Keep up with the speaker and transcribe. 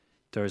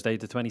Thursday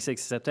the 26th of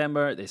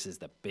September. This is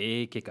the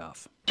big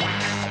kickoff.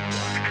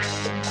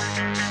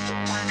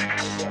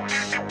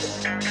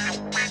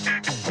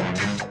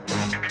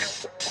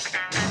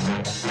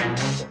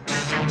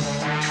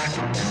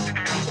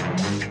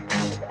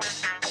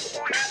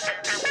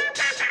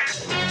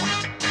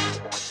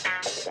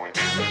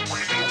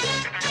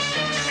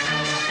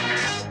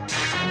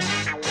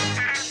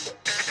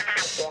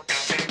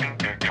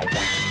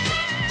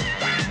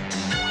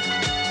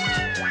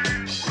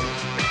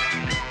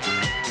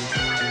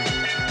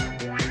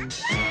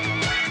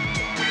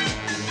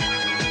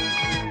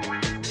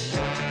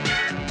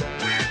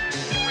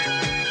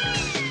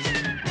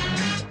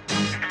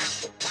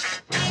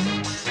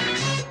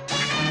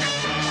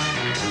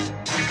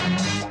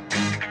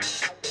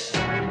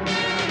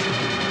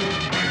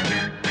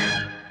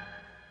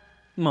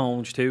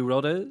 Monge two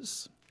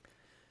rudders.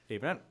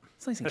 Evening.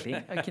 It's nice and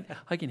clear.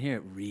 I can hear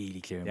it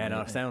really clear. Yeah, no,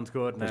 it sounds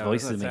good. There's now,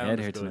 voices in my head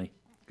here good. tonight.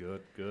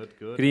 Good.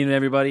 Good evening,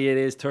 everybody. It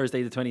is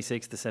Thursday, the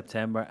 26th of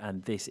September,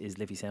 and this is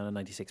Liffey Sound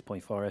on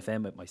 96.4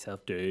 FM with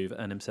myself, Dave,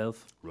 and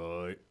himself.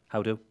 Right.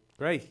 How do?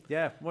 Great.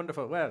 Yeah,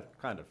 wonderful. Well,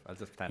 kind of. I'll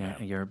just pretend.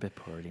 Yeah, you're a bit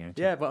poorly, aren't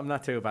you? Yeah, but I'm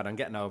not too bad. I'm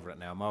getting over it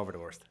now. I'm over the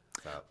worst.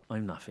 So.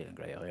 I'm not feeling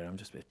great either. I'm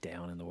just a bit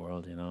down in the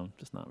world, you know. I'm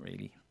just not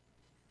really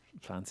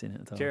fancying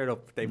it at all. Cheer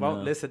up. They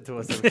won't listen to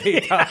us if we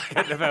keep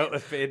talking about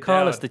us being Call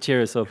down. us to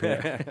cheer us up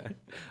here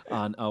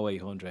on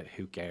 0800.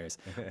 Who cares?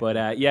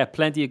 But yeah,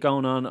 plenty of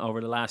going on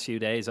over the last few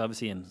days,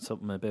 obviously, and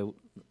something about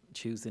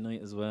Tuesday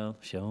night as well.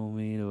 Show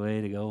me the way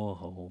to go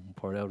home.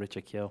 Pour out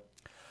Richard Keogh.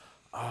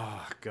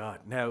 Oh, God.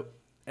 Now,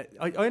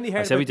 I only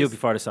heard I said about we do it this.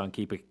 before the song.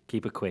 Keep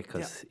it quick,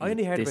 because I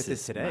only heard about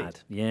this today. Mad.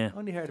 Yeah. I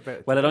only heard about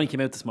it. Well, it only came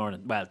out this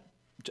morning. Well,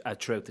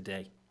 throughout the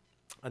day.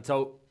 And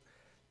so,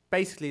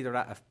 basically, they're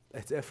at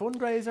it's a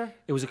fundraiser.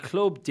 It was a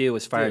club deal,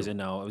 as far as I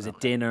know. It was a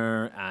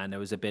dinner, and it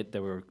was a bit. They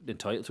were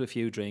entitled to a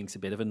few drinks, a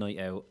bit of a night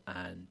out,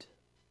 and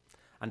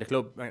the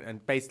club,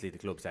 and basically the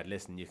club said,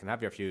 "Listen, you can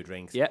have your few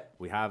drinks. Yeah,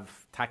 we have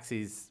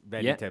taxis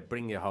ready to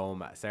bring you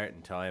home at a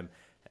certain time.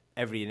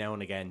 Every now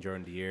and again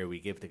during the year,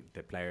 we give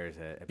the players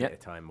a bit of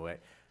time away."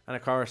 And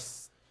of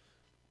course,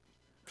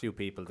 few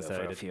people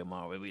decided for a few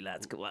more, will we,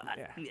 lads? Go on.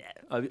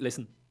 Yeah.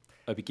 Listen,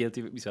 I'd be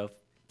guilty with myself.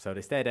 So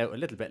they stayed out a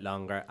little bit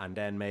longer and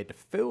then made the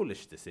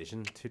foolish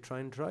decision to try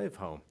and drive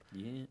home.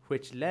 Yeah.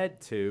 Which led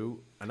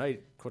to, and I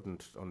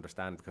couldn't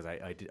understand because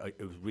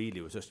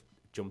it was just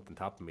jumped on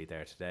top of me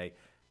there today.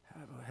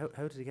 How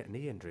did he get a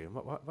knee injury? And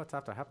what's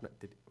after happening?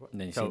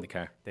 And then you seen the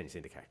car. Then you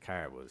seen the car.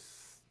 Car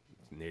was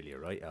nearly a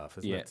write-off,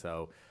 isn't it?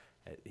 So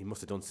he must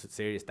have done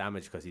serious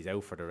damage because he's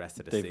out for the rest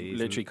of the season. They've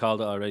literally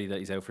called it already that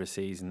he's out for a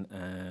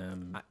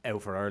season.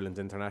 Out for Ireland's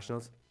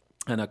internationals.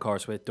 And of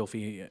course, with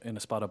Duffy in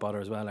a spot of bother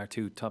as well, our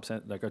two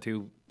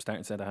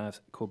starting centre halves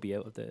could be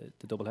out of the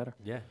double header.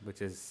 Yeah,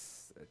 which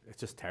is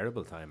it's just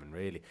terrible timing,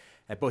 really.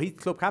 But he's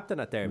club captain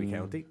at Derby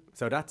County,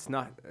 so that's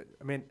not.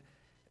 I mean,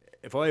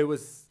 if I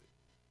was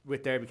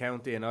with Derby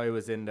County and I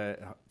was in the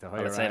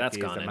hierarchy as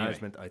the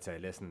management, I'd say,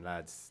 listen,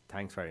 lads,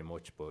 thanks very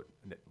much, but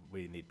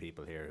we need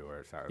people here who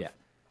are sort of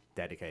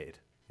dedicated.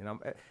 You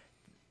know,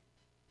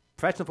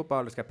 professional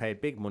footballers get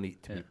paid big money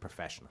to be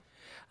professional.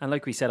 And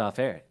like we said off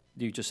air,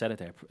 you just said it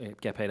there,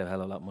 get paid a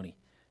hell of a lot of money.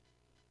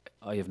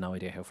 I have no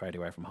idea how far they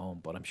were from home,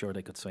 but I'm sure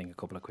they could swing a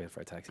couple of quid for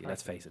a taxi.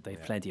 Let's face it, they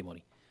have plenty of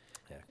money.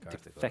 Yeah, they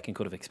feckin'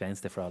 could have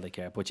expensed it for all they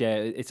care. But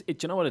yeah, do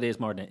you know what it is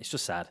more than it? It's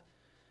just sad.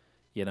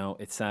 You know,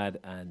 it's sad,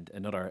 and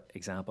another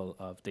example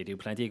of they do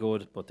plenty of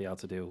good, but they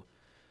also do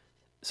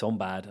some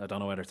bad. I don't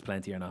know whether it's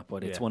plenty or not,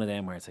 but it's one of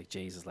them where it's like,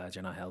 Jesus, lads,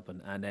 you're not helping.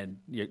 And then,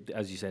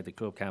 as you said, the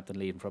club captain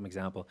leading from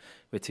example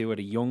with two of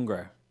the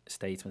younger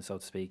statesmen, so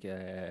to speak,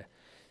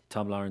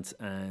 Tom Lawrence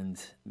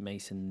and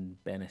Mason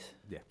Bennett.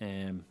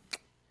 Yeah.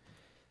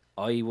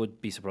 I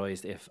would be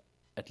surprised if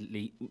at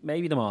least,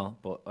 maybe them all,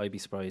 but I'd be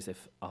surprised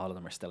if all of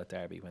them are still at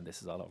Derby when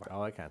this is all over.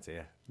 Oh, I can't see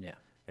it. Yeah.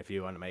 If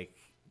you want to make,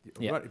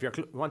 if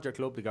you want your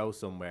club to go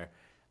somewhere,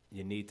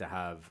 you need to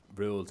have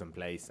rules in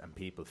place and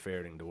people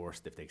fearing the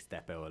worst if they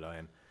step out of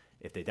line.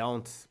 If they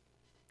don't,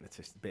 it's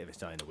just a bit of a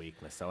sign of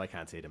weakness. So I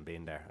can't see them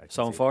being there.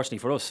 So unfortunately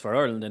for us, for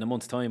Ireland, in a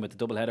month's time with the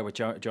double header with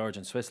George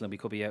and Switzerland, we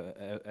could be out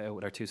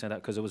with our two centre,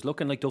 because it was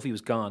looking like Duffy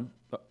was gone.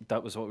 But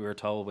that was what we were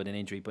told with an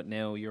injury. But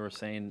now you're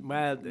saying,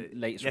 well,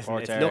 latest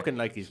reports it's looking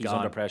like he's gone.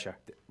 Under pressure.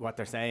 What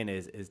they're saying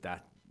is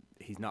that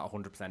he's not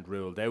 100%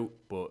 ruled out,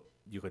 but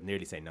you could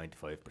nearly say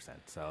 95%.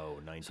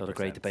 So 90%. So the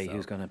great debate: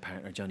 who's going to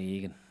partner Johnny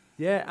Egan?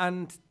 Yeah,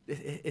 and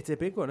it's a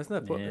big one, isn't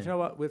it? But you know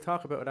what? We'll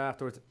talk about it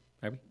afterwards.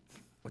 Are we?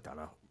 I don't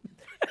know.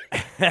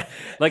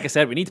 Like I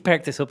said, we need to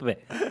perk this up a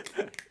bit.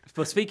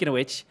 But speaking of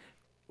which,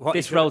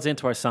 this rolls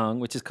into our song,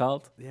 which is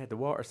called the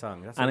water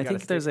song. That's and I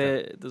think there's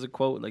a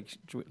quote like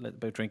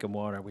about drinking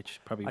water, which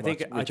probably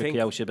Richard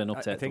Keogh should have been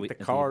up to. I think the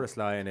chorus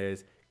line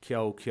is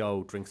 "Keogh,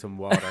 Keogh, drink some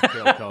water,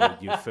 Keogh, Keogh,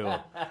 you fool."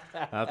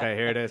 Okay,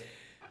 here it is.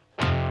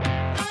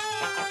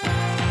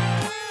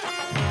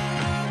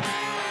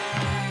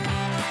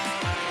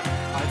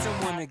 I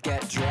don't want to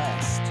get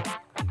dressed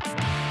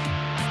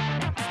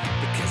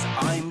because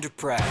I'm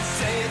depressed.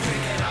 Say you're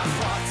drinking up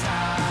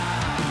water.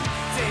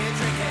 Say you're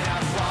drinking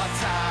up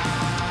water.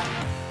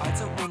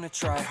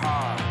 try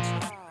hard.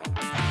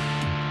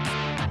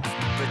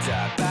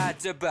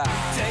 Ba-da-ba-da-ba.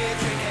 Do you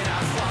drink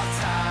enough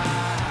water?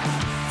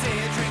 Do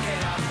you drink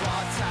enough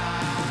water?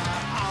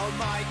 Oh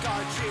my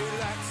God, you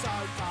look so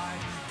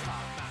fine.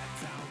 Come and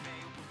tell me.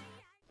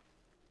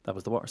 That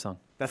was the water song.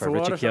 That's for the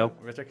water Richard Keogh song.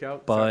 Richard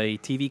Keogh. by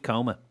TV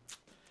Coma,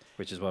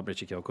 which is what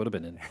Richard Keogh could have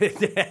been in.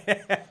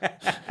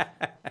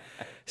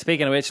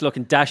 Speaking of which,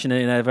 looking dashing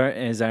in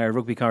is our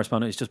rugby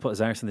correspondent who's just put his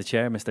arse in the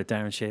chair, Mr.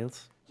 Darren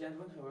Shiels.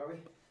 Gentlemen, how are we?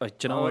 Do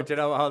you know what? Do you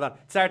know? Hold on.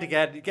 Start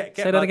again.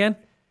 Say that again.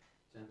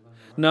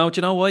 No, do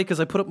you know why?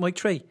 Because I put up mic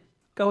 3.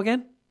 Go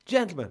again.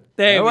 Gentlemen,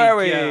 There how we are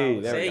go. we?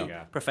 See? There we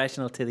go.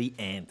 Professional to the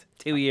end.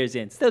 2 years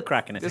in. Still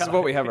cracking it. This is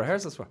what we have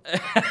rehearsals for.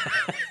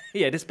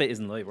 Yeah, this bit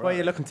isn't live. Why are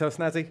you looking so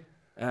snazzy?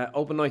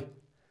 Open night.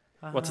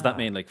 What does that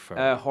mean? Like for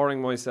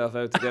Whoring myself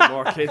out to get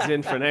more kids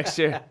in for next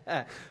year.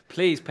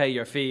 please pay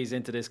your fees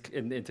into this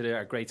into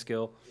our great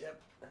school.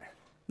 Yep.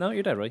 No,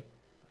 you're dead right.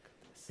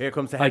 Here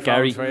comes the Hi,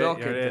 headphones. Gary. Right? Look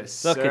at You're in.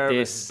 this. Look at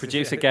this.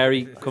 Producer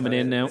Gary coming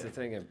in now. It's a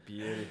thing of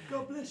beauty.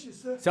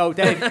 So,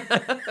 Dave,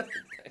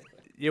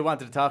 you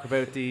wanted to talk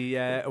about the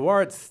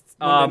awards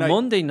Monday night.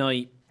 Monday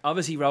night,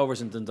 obviously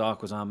Rovers and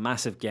Dundalk was on a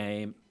massive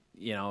game.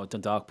 You know,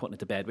 Dundalk putting it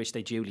to bed, which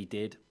they duly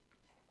did.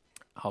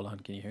 Hold on,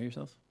 can you hear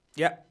yourself?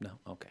 Yeah. No,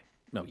 okay.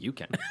 No, you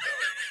can.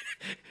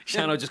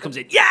 Shano just comes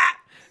in. Yeah.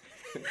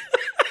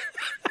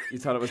 You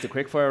thought it was the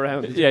quickfire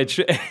round? Yeah,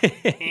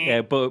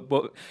 yeah,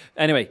 but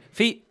anyway,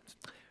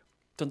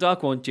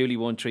 Dundalk won, duly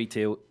won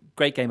 3-2.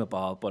 Great game of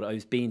ball, but I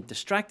was being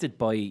distracted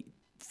by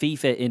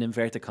FIFA in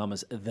inverted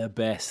commas the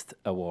best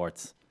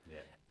awards. Yeah.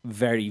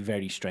 Very,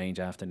 very strange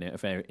afternoon,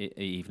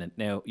 evening.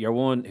 Now, you're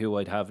one who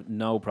I'd have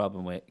no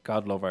problem with.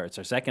 God love her. It's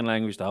her second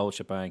language, the whole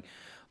shebang.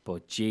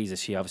 But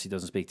Jesus, she obviously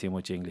doesn't speak too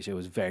much English. It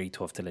was very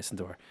tough to listen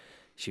to her.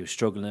 She was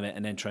struggling a bit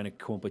and then trying to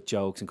come up with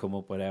jokes and come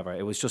up with whatever.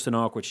 It was just an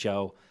awkward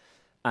show.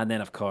 And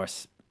then, of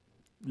course,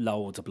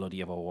 loads of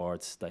bloody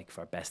awards, like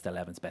for best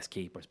 11s, best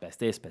keepers, best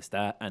this, best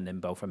that, and then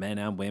both for men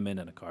and women.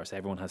 And, of course,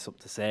 everyone has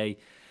something to say.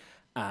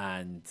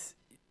 And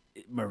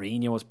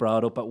Mourinho was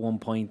brought up at one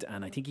point,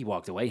 and I think he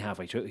walked away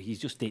halfway through. He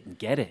just didn't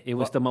get it. It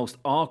was the most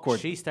awkward.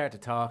 She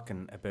started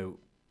talking about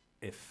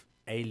if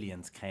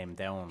aliens came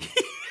down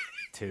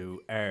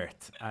to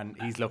Earth, and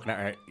he's looking at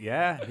her.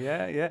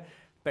 Yeah.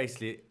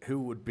 Basically, who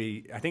would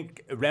be? I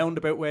think a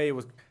roundabout way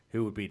was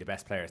who would be the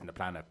best players on the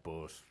planet.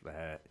 But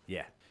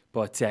yeah.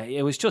 But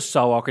it was just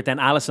so awkward. Then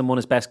Alisson won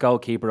his best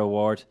goalkeeper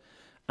award.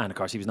 And, of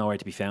course, he was nowhere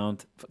to be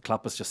found.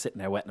 Klopp was just sitting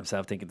there wetting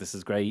himself thinking this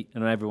is great.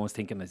 And everyone's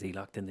thinking, is he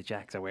locked in the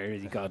jacks or where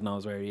is he? God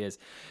knows where he is.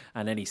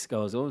 And then he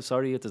goes, oh,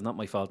 sorry, it is not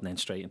my fault. And then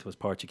straight into his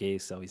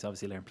Portuguese. So he's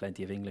obviously learned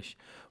plenty of English.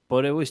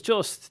 But it was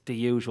just the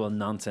usual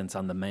nonsense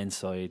on the men's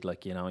side.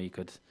 Like, you know, you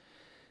could...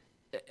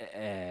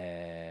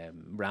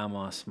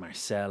 Ramos,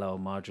 Marcelo,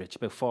 Modric.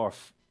 About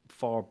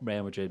four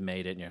Real Madrid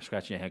made it. And you're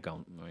scratching your head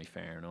going, very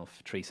fair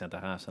enough. 3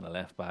 centre-halves and a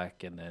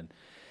left-back. And then...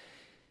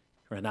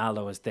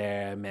 Ronaldo was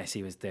there,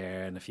 Messi was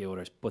there, and a few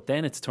others. But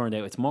then it's turned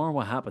out it's more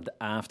what happened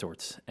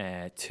afterwards.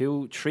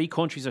 3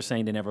 countries are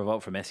saying they never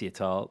voted for Messi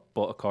at all,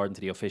 but according to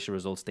the official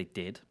results, they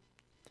did.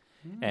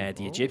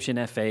 The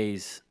Egyptian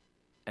FA's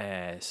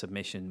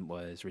submission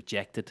was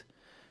rejected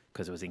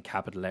because it was in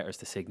capital letters,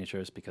 the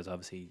signatures, because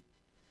obviously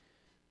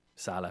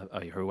El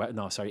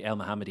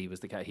Mohammadi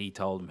was the guy. He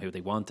told them who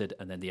they wanted,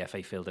 and then the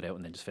FA filled it out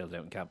and then just filled it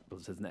out in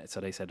capitals.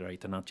 So they said, right,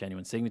 they're not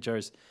genuine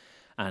signatures,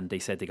 and they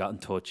said they got in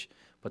touch,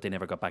 but they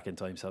never got back in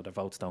time, so their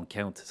votes don't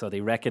count. So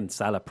they reckon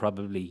Salah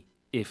probably,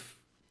 if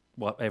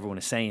what everyone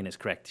is saying is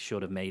correct,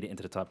 should have made it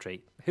into the top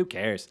 3. Who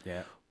cares?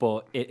 Yeah.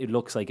 But it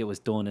looks like it was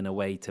done in a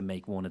way to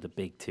make one of the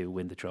big 2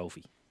 win the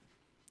trophy.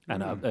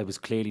 And it was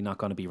clearly not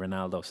going to be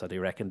Ronaldo, so they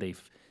reckon they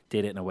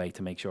did it in a way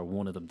to make sure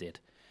one of them did,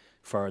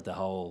 for the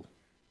whole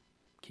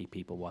keep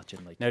people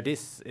watching. Like now,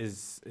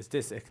 is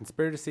this a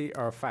conspiracy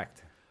or a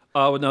fact?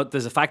 Oh, no,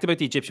 there's a fact about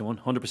the Egyptian one,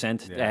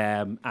 100%.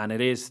 Yeah. And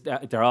it is,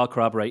 they're all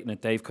corroborating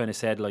it. They've kind of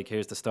said, like,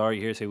 here's the story,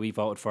 here's who we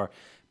voted for.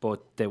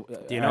 But do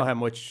you know how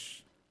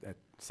much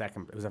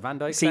second? It was a Van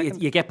Dijk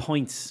second? You get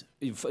points.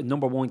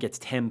 Number 1 gets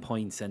 10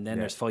 points, and then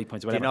there's 5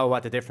 points. Whatever. Do you know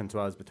what the difference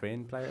was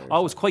between players?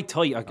 Oh, it was quite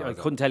tight. I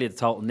couldn't tell you the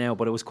total now,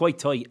 but it was quite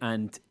tight.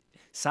 And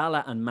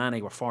Salah and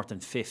Mane were 4th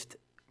and 5th,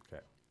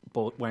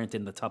 but weren't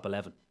in the top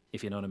 11,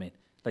 if you know what I mean.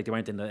 Like, they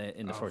weren't in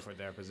the first. For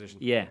their position.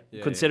 Yeah.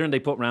 Considering they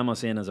put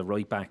Ramos in as a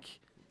right back,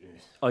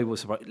 I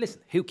was surprised.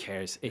 Listen, who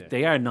cares?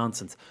 They are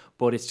nonsense.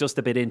 But it's just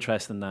a bit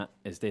interesting that,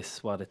 is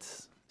this what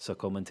it's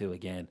succumbing to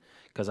again?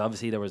 Because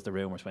obviously there was the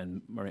rumours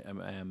when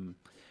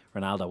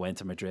Ronaldo went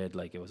to Madrid,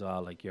 like, it was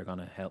all like, you're going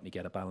to help me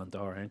get a Ballon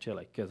d'Or, aren't you?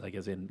 Like, because, like,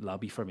 as in,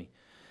 lobby for me.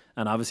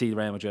 And obviously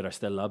Real Madrid are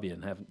still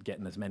lobbying,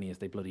 getting as many as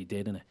they bloody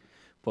did in it.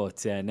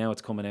 But now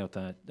it's coming out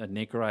that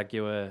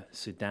Nicaragua,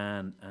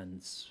 Sudan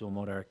and some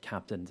other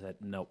captains said,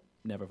 no,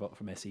 never vote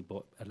for Messi,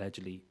 but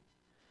allegedly,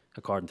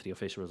 according to the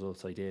official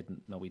results, I did.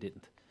 No, we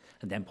didn't.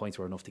 And then points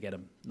were enough to get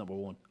him number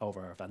 1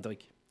 over Van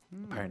Dijk.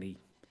 Apparently,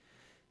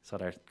 so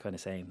they're kind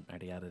of saying, are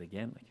they at it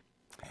again?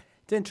 Like,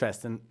 it's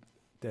interesting.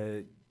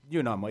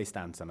 You know my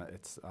stance on it.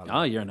 It's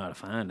you're not a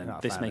fan,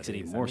 and this makes it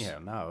even worse.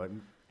 No,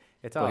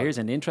 It's Well, all here's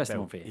an interesting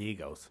about one for you.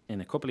 egos.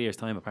 In a couple of years'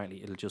 time,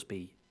 apparently, it'll just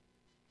be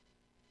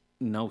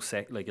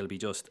it'll be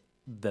just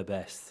the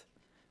best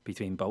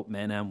between both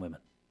men and women.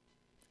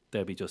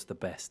 They'll be just the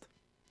best.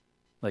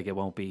 Like, it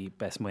won't be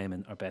best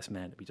women or best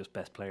men. It'll be just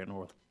best player in the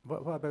world. What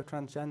about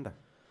transgender?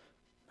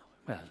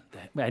 Well,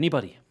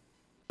 anybody.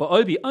 But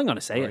I'm going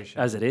to say Irish it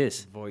as it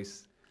is.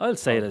 Voice. I'll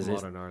say it of as it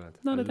is. modern Ireland.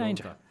 Not I a love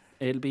danger. that.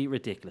 It'll be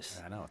ridiculous.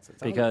 I know it's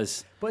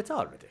Because, but it's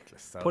all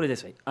ridiculous. So. put it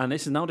this way, and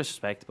this is no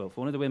disrespect, but if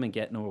one of the women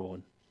get number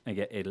one, and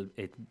get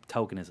it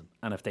tokenism,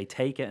 and if they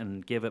take it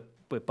and give it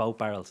with both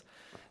barrels,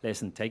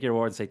 listen, take your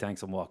award and say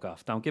thanks and walk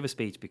off. Don't give a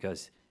speech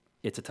because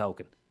it's a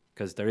token.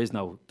 Because there is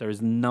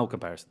no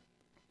comparison.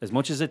 As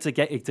much as it's a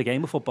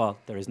game of football,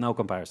 there is no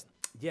comparison.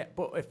 Yeah,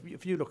 but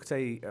if you look,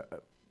 say,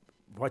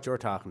 what you're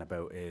talking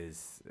about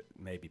is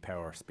maybe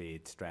power,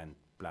 speed, strength,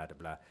 blah, blah,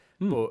 blah.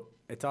 But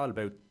it's all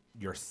about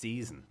your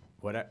season,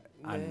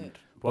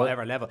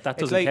 whatever level. That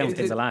doesn't count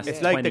in the last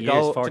 20 the years,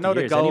 goal, 40 do you know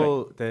years the anyway.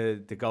 goal,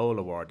 the goal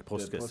award, the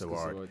Puskas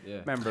award. Yeah.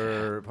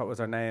 Remember, what was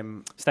her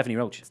name? Stephanie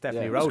Roach.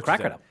 Stephanie Yeah. Roach. It was a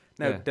cracker, was it.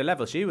 Now, Yeah. the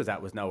level she was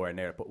at was nowhere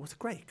near it, but it was a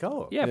great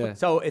goal. Yeah, Yeah. but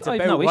So it's I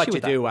have about no what issue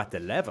you with do at the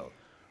level.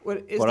 Well,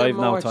 is But there I've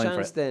no more time for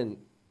chance it. then?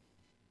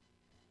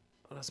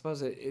 Well, I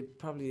suppose it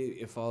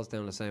probably falls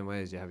down the same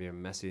way as you have your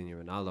Messi and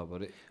your Ronaldo. But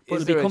But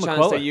is it'll there a become a chance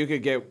quota. that you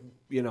could get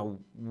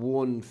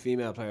one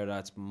female player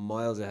that's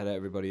miles ahead of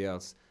everybody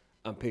else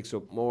and picks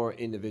up more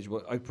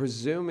individual? I'm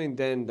presuming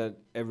then that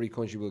every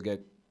country will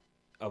get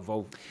a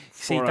vote.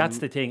 See, for that's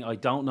a, the thing. I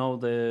don't know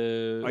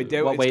I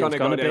doubt what it's way going to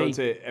go gonna down be.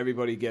 to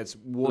everybody gets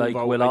one Like,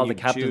 vote. will and all you the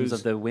captains choose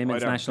of the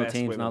women's either national best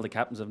teams and women. all the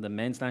captains of the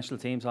men's national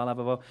teams all have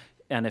a vote?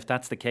 And if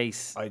that's the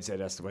case, I'd say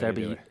that's the way there'll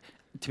to do be. it.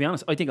 To be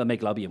honest, I think it'll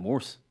make lobbying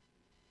worse.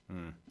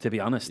 To be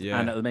honest,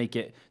 Yeah. and it'll make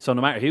it so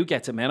no matter who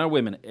gets it, men or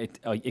women,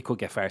 it could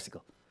get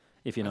farcical,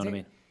 if you know what I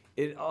mean.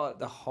 It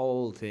the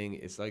whole thing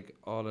is like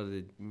all of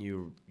the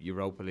new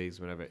Europa leagues,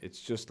 whatever. It's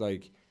just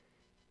like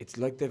it's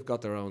like they've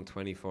got their own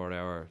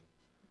 24-hour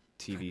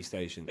TV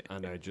station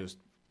and they're just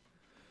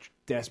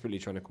desperately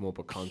trying to come up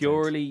with content.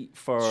 Purely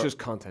for it's just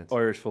content.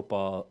 Irish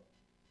football,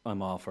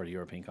 I'm all for the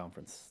European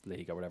Conference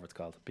League or whatever it's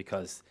called,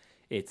 because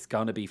it's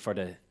going to be for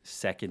the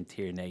second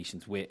tier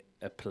nations with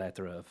a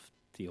plethora of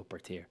the upper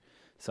tier.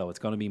 So it's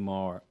going to be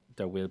more.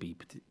 There will be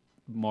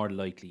more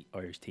likely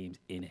Irish teams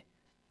in it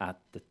at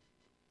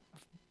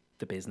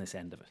the business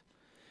end of it.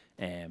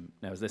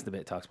 Now I was listening to a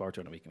bit of Talk Sport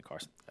during the week, and of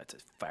course it's a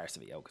farce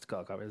of a yoke. It's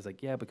called. It's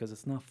like, yeah, because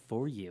it's not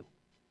for you.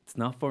 It's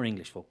not for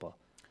English football.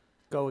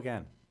 Go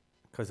again,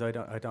 because I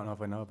don't know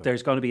if I know about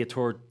There's going to be a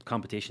third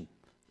competition.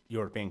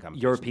 European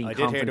competition. European I did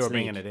hear they were Conference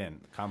bringing League. it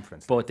in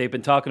conference, But they've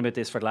been talking about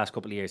this for the last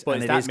couple of years, But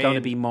and does it that is going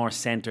to mean- be more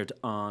centred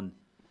on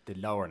the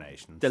lower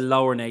nations. the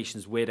lower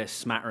nations with a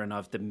smattering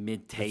of the Does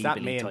mid-table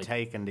that mean type.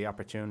 taking the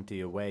opportunity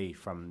away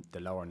from the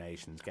lower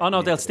nations? Oh no,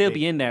 getting they'll into the still big-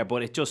 be in there,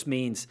 but it just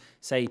means,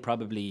 say,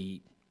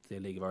 probably the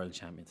League of Ireland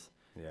champions.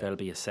 Yeah. There'll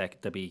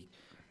be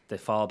they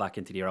fall back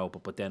into the Europa,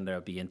 but then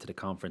they'll be into the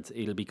conference.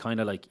 It'll be kind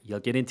of like you'll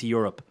get into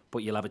Europe, but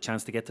you'll have a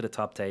chance to get to the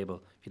top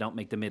table. If you don't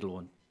make the middle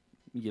one,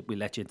 we'll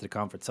let you into the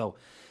conference. So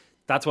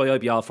that's why I'd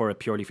be all for it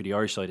purely for the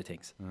Irish side of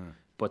things.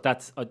 But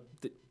that's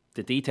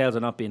the details are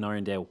not being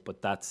ironed out,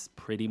 but that's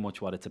pretty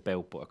much what it's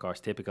about. But of course,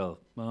 typical,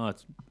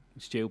 it's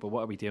stupid.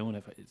 What are we doing?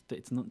 If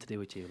it's nothing to do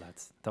with you,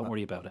 lads. Don't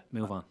worry about it.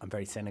 Move on. I'm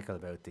very cynical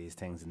about these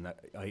things, and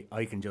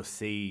I can just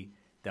see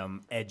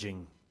them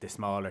edging the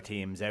smaller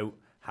teams out,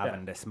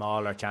 having the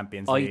smaller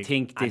Champions I League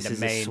think and this the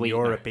is a main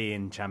sweetener.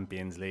 European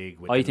Champions League.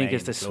 With I the think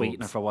it's main the sweetener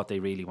clubs. for what they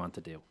really want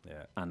to do.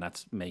 Yeah. And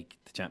that's make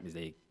the Champions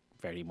League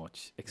very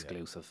much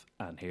exclusive.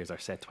 And here's our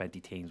set 20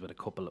 teams with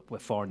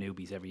with 4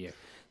 newbies every year.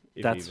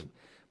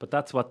 But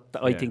that's what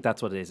I think.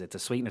 That's what it is. It's a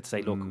sweetener to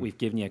say, look, we've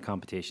given you a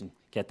competition.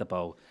 Get the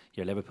bow.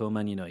 You're Liverpool,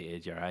 Man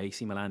United. You're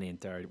AC Milan,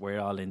 Inter. We're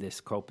all in this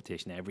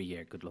competition every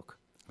year. Good luck.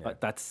 Yeah.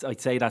 I'd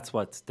say that's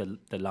what's the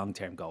long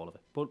term goal of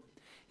it. But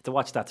it's a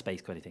watch that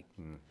space kind of thing.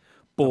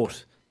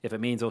 But if it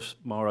means us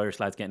more Irish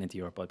lads getting into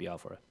Europe, I'd be all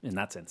for it in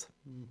that sense.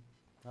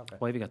 Okay.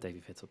 Why have you got Davy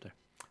Fitz up there?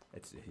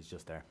 He's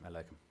just there. I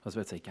like him. I was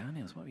about to say,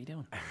 Ganiels, what are you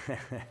doing?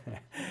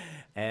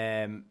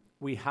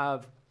 We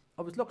have.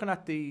 I was looking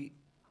at the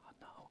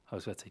I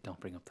was about to say, don't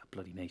bring up that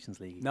bloody Nations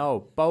League.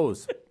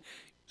 Bows.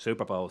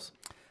 Super Bowls.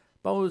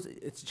 Bows.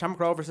 It's Shamrock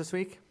Rovers this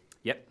week.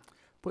 Yep.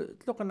 But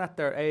looking at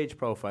their age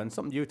profile, and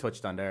something you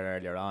touched on there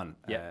earlier on,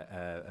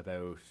 Yeah.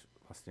 about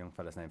what's the young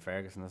fella's name?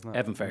 Ferguson, isn't it?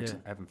 Evan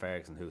Ferguson. Evan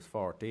Ferguson, who's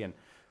 14.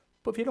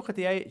 But if you look at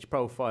the age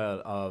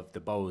profile of the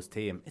Bows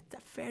team, it's a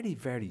very,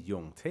 very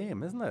young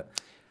team, isn't it?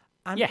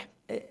 And Yeah.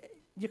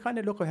 You kind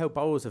of look at how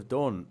Bows have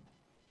done.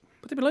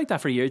 But they've been like that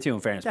for a year or two, in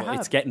fairness. They But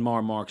it's have. getting more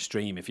and more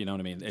extreme, if you know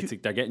what I mean. It's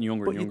they're getting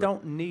younger But and you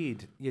younger.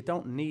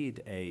 don't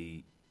need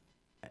a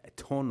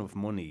ton of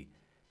money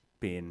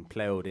being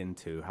ploughed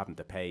into having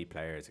to pay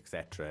players,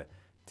 etc.,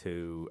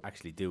 to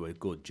actually do a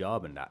good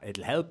job in that.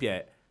 It'll help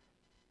you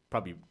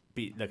probably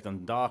be like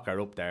Dundalk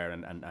are up there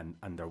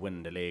and they're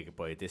winning the league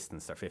by a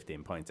distance. They're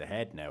 15 points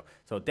ahead now,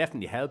 so it'll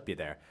definitely help you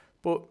there.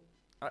 But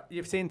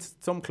You've seen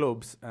some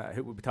clubs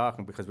who will be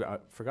talking, because I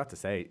forgot to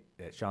say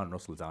Sean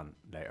Russell's on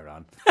later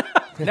on.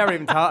 Never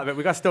even thought of it.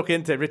 We got stuck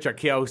into Richard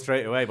Keogh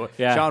straight away, but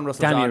Sean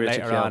Russell's on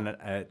later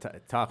on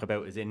talk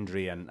about his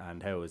injury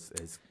and how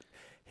his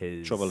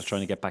trouble of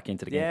trying to get back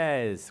into the game.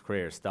 Yeah, his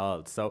career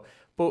stalled. So,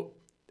 but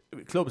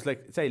clubs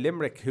like, say,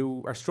 Limerick,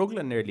 who are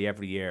struggling nearly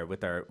every year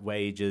with their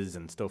wages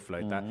and stuff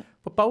like that,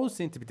 but Bows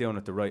seem to be doing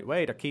it the right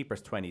way. Their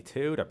keeper's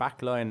 22, their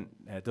back line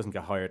doesn't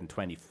get higher than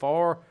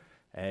 24.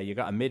 You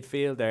got a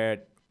midfield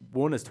there,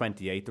 one is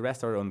 28, the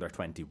rest are under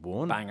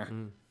 21.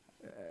 Banger.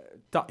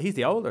 He's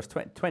the oldest,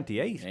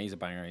 28. Yeah, he's a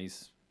banger. He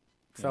has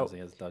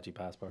a dodgy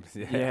passport.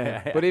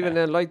 But even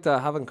then, like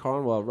that, having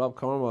Rob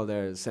Cornwall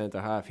there as centre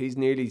half, he's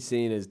nearly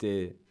seen as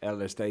the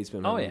elder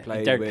statesman. Oh,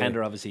 yeah. Derek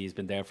Pender, obviously, he's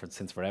been there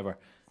since forever.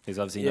 He's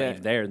obviously not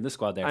even there in the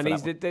squad there. And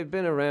they've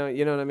been around,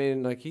 you know what I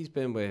mean? Like, he's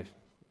been with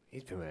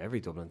every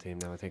Dublin team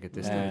now, I think, at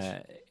this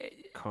stage.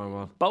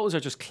 Cornwall. Bows are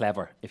just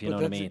clever, if you know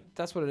what I mean.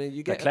 That's what I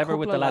mean. They're clever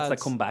with the lads that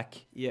come back.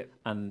 Yeah.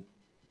 And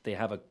they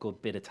have a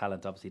good bit of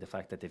talent, obviously, the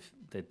fact that they've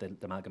the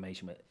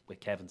amalgamation with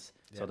Kevin's.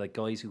 So the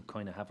guys who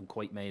kind of haven't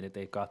quite made it,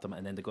 they've got them.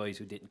 And then the guys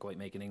who didn't quite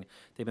make it,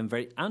 they've been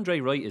very...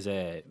 Andre Wright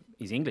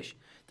he's English.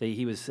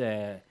 He was...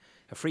 a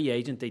free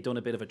agent. They'd done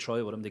a bit of a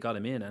trial with him. They got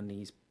him in, and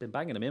he's been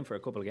banging him in for a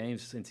couple of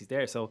games since he's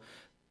there. So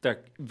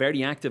they're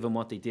very active in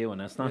what they do,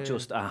 and it's not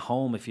just at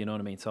home, if you know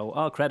what I mean. So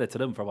all credit to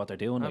them for what they're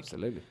doing.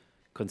 Absolutely. Like,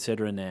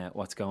 considering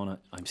what's going on,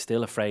 I'm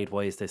still afraid.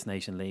 Why is this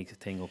Nation League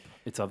thing up?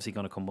 It's obviously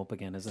going to come up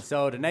again, isn't it?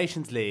 So the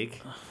Nations League,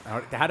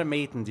 they had a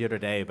meeting the other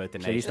day about the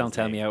Nations League. Please don't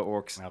tell me how it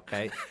works.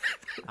 Okay.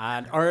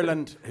 And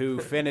Ireland, who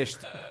finished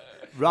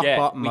rock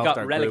bottom of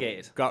their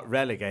group, got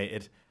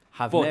relegated,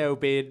 have now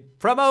been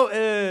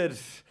promoted.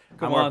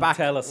 Come on,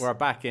 tell us. We're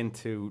back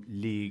into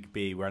League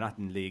B. We're not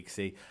in League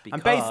C.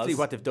 And basically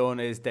what they've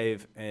done is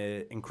they've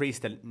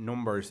increased the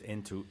numbers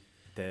into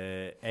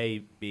the A,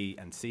 B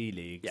and C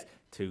leagues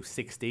to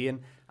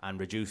 16 and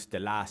reduced the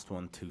last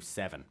one to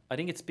 7. I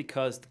think it's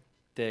because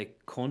the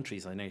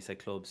countries, I know you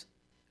said clubs,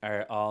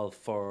 are all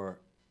for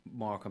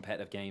more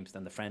competitive games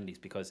than the friendlies,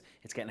 because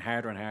it's getting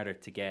harder and harder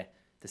to get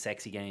the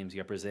sexy games,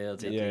 your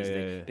Brazils,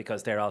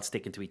 because they're all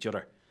sticking to each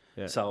other.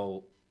 Yeah.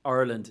 So...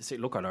 Ireland,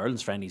 look at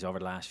Ireland's friendlies over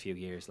the last few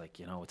years. Like,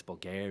 you know, it's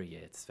Bulgaria,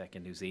 it's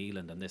fucking New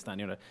Zealand, and this, that,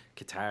 and the other,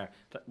 Qatar.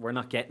 We're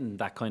not getting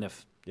that kind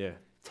of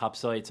top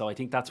side. So I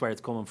think that's where it's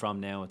coming from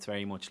now. It's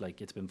very much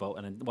like it's been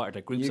voted. And what are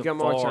the groups? You get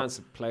more chance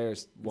of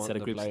players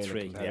wanting to play in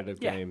a competitive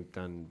game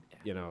than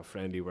you know, a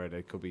friendly where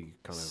they could be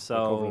kind of.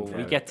 So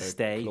we get to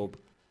stay. Club.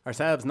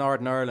 Ourselves,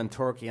 Northern Ireland,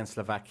 Turkey, and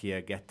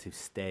Slovakia get to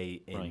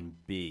stay in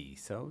B.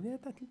 So yeah,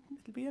 that'll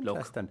be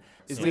interesting.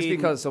 Is this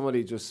because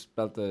somebody just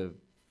spelt the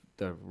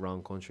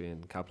wrong country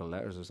in capital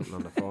letters or something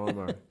on the form,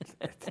 or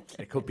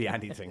it could be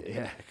anything.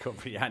 Yeah, it could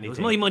be anything. It was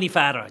my money,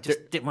 father. I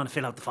just didn't want to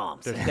fill out the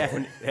forms. There's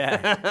definitely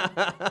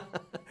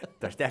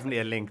there's definitely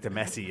a link to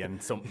Messi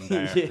and something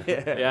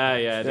there.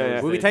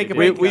 Yeah. Will we take a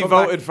break? We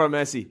voted for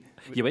Messi.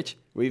 You which?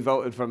 We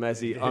voted for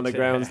Messi on the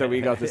grounds that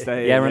we got to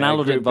stay. Yeah,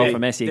 Ronaldo didn't vote for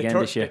Messi again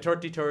this year. The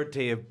 33rd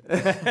team.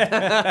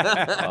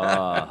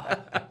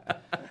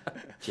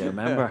 Do you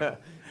remember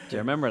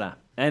that?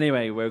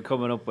 Anyway, we're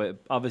coming up with,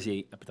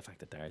 obviously, the fact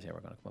that Darren's here, we're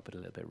going to come up with a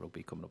little bit of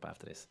rugby coming up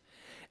after this.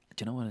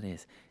 Do you know what it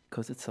is?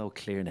 Because it's so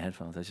clear in the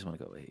headphones, I just want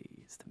to go, hey,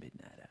 it's the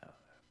midnight hour.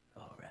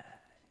 All right.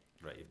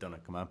 Right, you've done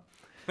it. Come on.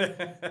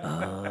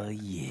 Oh,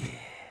 yeah.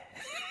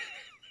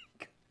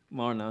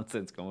 More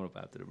nonsense coming up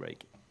after the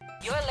break.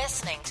 You're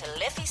listening to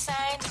Liffey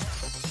Sound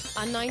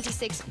on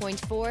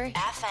 96.4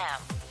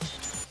 FM.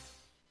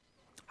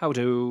 How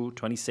to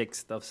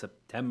 26th of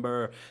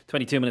September,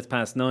 22 minutes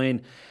past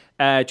 9.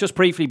 Just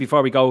briefly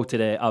before we go to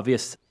the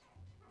obvious,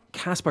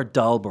 Kasper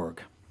Dahlberg,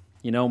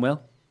 you know him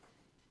well?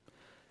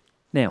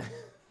 Now,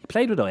 he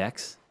played with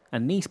Ajax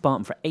and Nice bought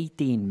him for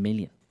 18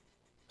 million.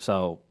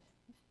 So,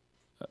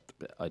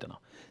 I don't know.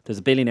 There's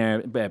a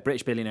billionaire,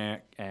 British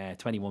billionaire,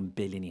 21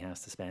 billion he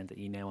has to spend.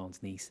 He now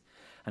owns Nice.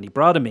 And he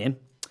brought him in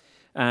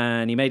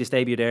and he made his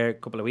debut there a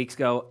couple of weeks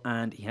ago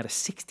and he had a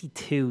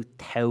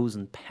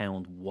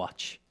 £62,000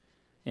 watch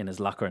in his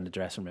locker in the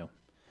dressing room,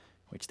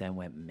 which then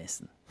went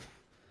missing.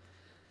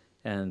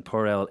 And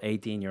poor old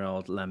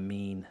 18-year-old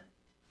Lamine,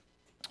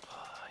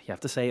 you have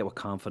to say it with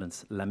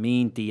confidence,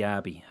 Lamine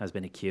Diaby has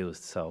been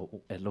accused,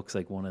 so it looks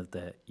like one of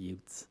the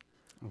youths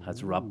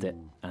has robbed it,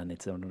 and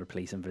it's under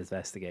police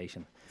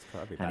investigation.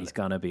 And he's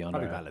going to be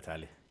under... Probably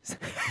Balotelli.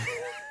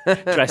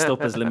 Dressed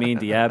up as Lamine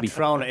Diaby.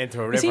 Thrown it into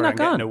a river. Is he not and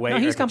gone? Away No,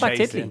 he's gone back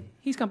to Italy.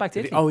 He's gone back to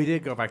Italy. Oh, he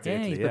did go back to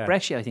Italy. He's with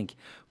Brescia, I think.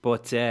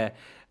 But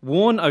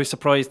one, I was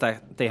surprised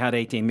that they had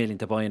 18 million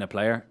to buy in a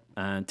player.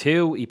 And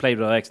two, he played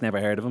with Ajax,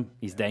 never heard of him.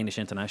 He's Danish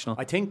international.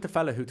 I think the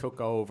fella who took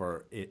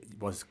over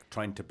was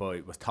talking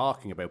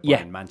about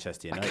buying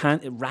Manchester United. I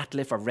can't,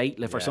 Ratliff or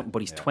Rateliff or something,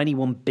 but he's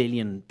 £21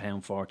 billion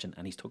fortune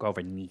and he's took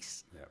over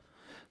Nice. Yeah.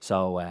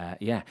 So,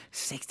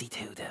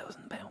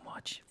 £62,000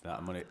 watch.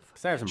 That money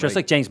serves him just right.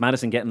 like James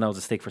Maddison getting loads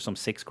of stick for some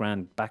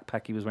 $6,000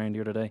 backpack he was wearing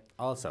the other day.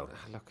 Also,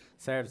 look,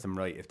 serves them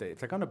right. If they're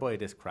going to buy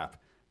this crap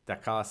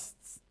that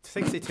costs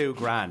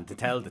 $62,000 to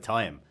tell the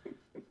time,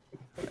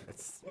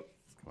 it's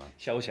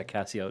Show us your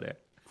Casio there.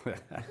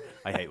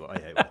 I hate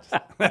what.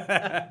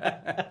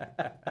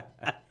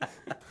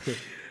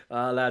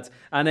 Oh, lads.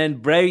 And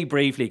then very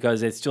briefly,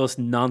 because it's just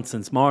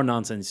nonsense, more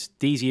nonsense,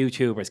 these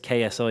YouTubers,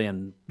 KSI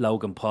and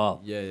Logan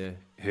Paul,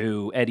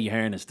 who Eddie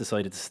Hearn has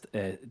decided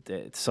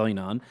to sign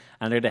on,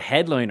 and they're the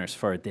headliners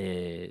for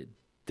the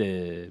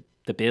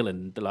bill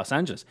in the Los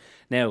Angeles.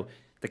 Now,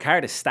 the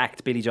card is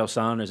stacked, Billy Joe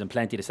Saunders and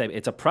plenty to say.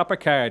 It's a proper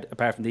card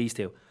apart from these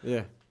two.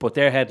 Yeah. But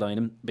they're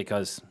headlining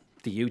because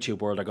the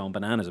YouTube world are going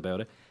bananas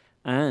about it.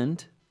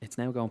 And it's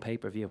now going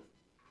pay-per-view.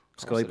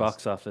 Sky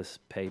box office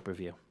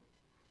pay-per-view.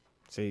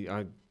 See,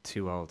 I'm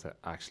too old to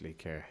actually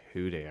care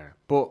who they are.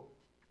 But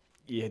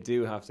you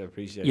do have to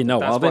appreciate you know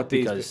that's of what it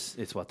because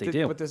it's what they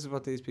do. But this is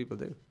what these people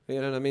do. You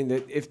know what I mean?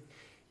 If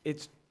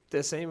it's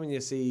the same when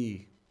you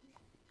see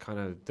kind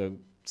of the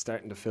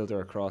starting to filter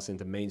across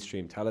into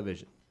mainstream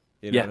television.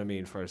 You know what I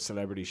mean? For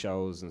celebrity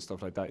shows and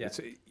stuff like that. Yeah.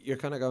 You're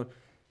kind of going,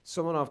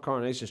 someone off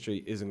Coronation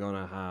Street isn't going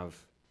to have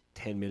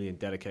 10 million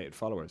dedicated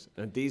followers.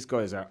 And these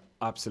guys are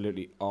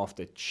absolutely off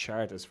the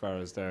chart as far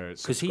as their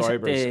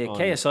subscribers.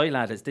 Because the KSI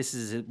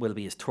lad, will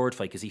be his third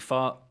fight because he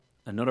fought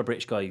another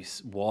British guy,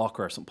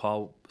 Walker,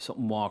 something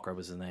Walker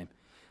was his name.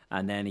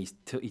 And then he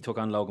took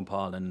on Logan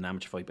Paul in an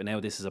amateur fight. But now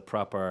this is a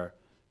proper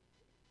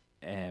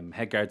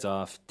head guards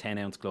off,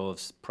 10-ounce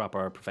gloves,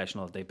 proper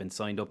professional. They've been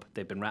signed up.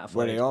 They've been ratified.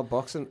 Were they all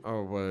boxing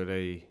or were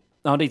they...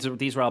 No,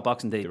 these were all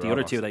boxing. The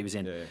other two that he was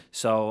in. Yeah.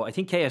 So I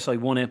think KSI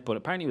won it, but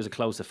apparently it was a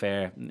close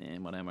affair.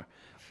 Whatever.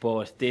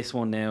 But this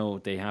one now,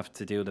 they have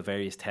to do the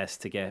various tests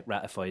to get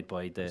ratified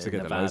by the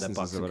Nevada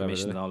Boxing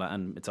Commission and all that.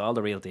 And it's all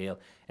the real deal.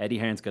 Eddie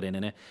Hearn's got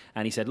in it.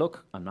 And he said,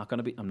 look, I'm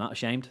not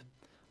ashamed.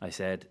 I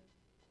said,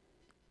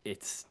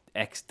 it's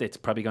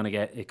probably going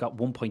to it got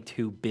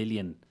 1.2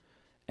 billion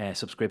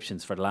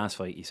subscriptions for the last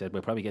fight. He said,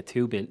 we'll probably get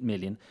 2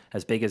 million,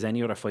 as big as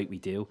any other fight we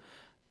do.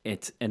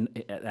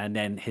 And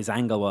then his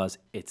angle was,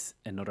 it's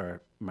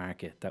another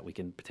market that we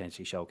can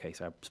potentially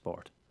showcase our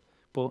sport.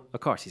 But of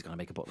course he's going to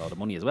make a buttload of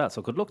money as well,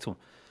 so good luck to him.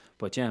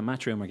 But yeah,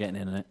 Matchroom are getting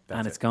in it,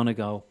 and it's going to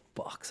go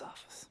box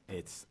office.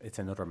 It's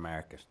another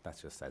market. That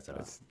just says it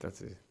all.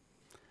 That's it.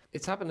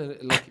 It's happening,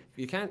 like,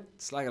 you can't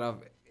slag it off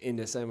in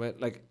the same way.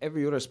 Like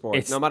every other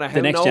sport, no matter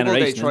how noble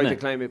they try to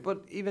claim it.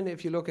 But even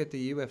if you look at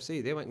the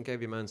UFC, they went and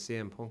gave your man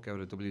CM Punk out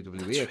of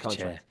WWE a contract.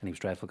 Yeah, and he was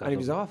dreadful. And he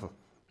was awful.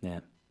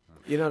 Yeah.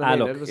 You know what I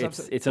mean? Look,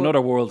 it's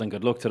another world, and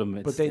good luck to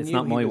them. But they it's knew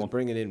not my he was one.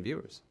 bringing in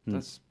viewers.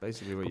 That's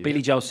basically what you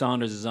Billy Joe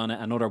Saunders is on it,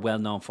 another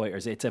well-known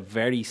fighters. It's a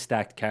very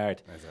stacked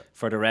card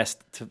for the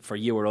rest, for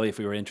you or I, if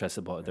we were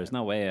interested. But there's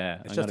no way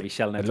I'm going to be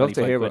shelling out. I'd love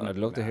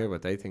to hear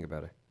what they think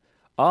about it.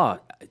 Oh,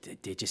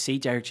 did you see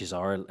Jared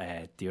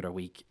Chisora the other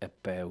week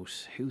about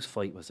whose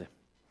fight was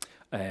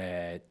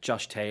it?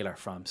 Josh Taylor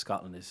from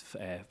Scotland is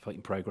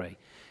fighting Prograis,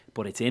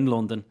 but it's in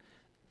London.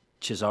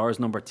 Chisora's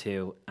number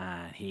 2,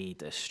 and he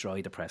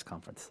destroyed the press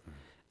conference.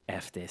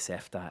 F this,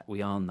 F that.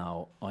 We all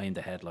know I'm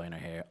the headliner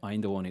here.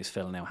 I'm the one who's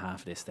filling out half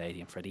of this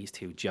stadium for these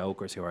two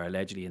jokers who are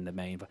allegedly in the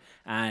main.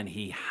 And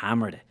he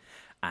hammered it.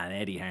 And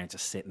Eddie Hearn's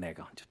just sitting there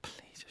going,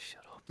 please just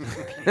shut up.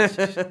 Please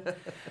just shut up.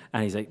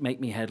 And he's like,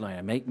 make me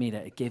headliner.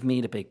 Give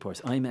me the big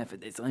purse. I'm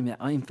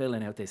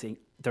filling out this thing.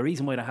 The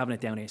reason why they're having it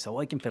down here so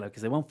I can fill it,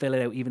 because they won't fill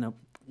it out even in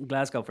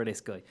Glasgow for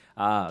this guy.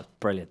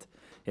 Brilliant.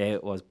 Yeah,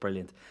 it was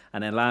brilliant.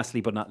 And then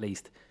lastly but not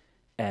least,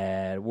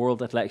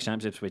 World Athletics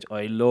Championships, which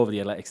I love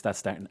the athletics, that's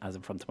starting as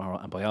of from tomorrow,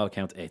 and by all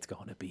accounts it's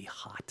going to be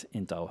hot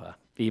in Doha.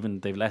 Even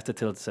they've left it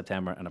till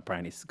September, and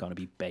apparently it's going to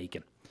be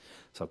baking.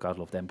 So God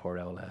love them poor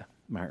old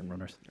marathon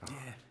runners. It'll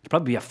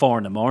probably be at 4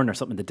 a.m. or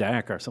something in the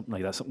dark or something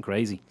like that, something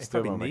crazy. It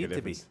probably need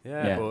to be.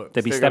 Yeah,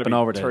 they'd be stepping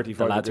over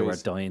the lads who are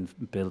dying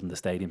building the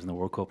stadiums in the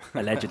World Cup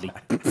allegedly.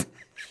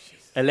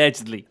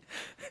 Allegedly.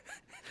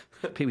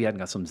 People hadn't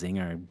got some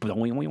zinger,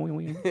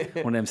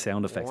 one of them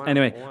sound effects.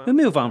 Anyway, we'll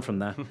move on from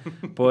that.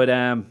 But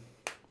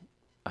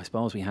I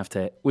suppose we have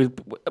to. We'll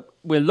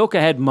look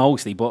ahead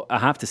mostly, but I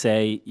have to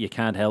say you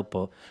can't help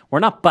but we're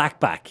not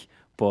back.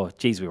 But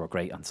geez, we were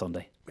great on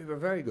Sunday. We were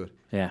very good.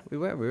 Yeah, we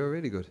were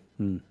really good.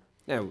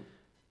 Now,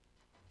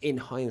 in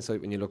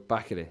hindsight, when you look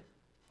back at it,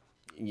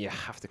 you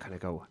have to kind of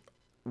go,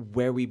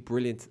 were we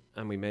brilliant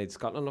and we made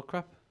Scotland look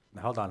crap?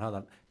 Hold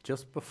on.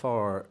 Just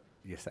before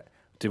you said.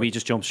 Did we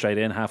just jump straight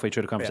in halfway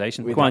through the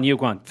conversation? Go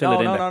on, fill it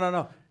in.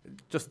 No.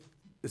 Just,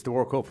 it's the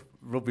World Cup,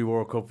 Rugby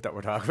World Cup that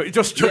we're talking about. You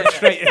just jumped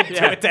straight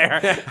into it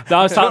there.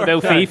 I was talking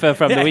about FIFA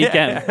from the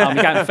weekend.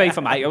 We got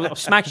FIFA, mate. I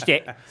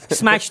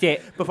smashed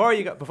it. Before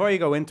you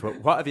go into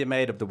it, what have you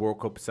made of the World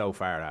Cup so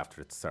far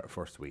after its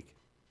first week?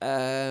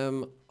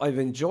 I've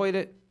enjoyed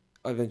it.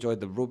 I've enjoyed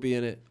the rugby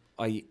in it.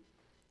 It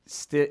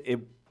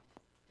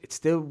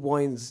still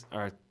winds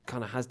or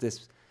kind of has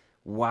this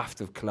waft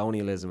of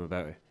colonialism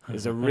about it.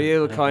 There's a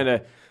real kind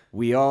of,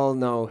 we all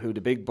know who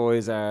the big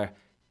boys are.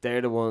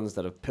 They're the ones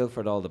that have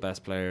pilfered all the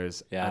best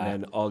players, and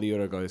then all the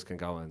other guys can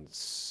go and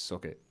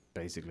suck it,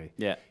 basically.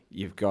 Yeah.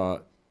 You've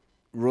got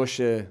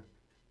Russia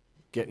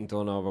getting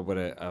done over with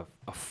a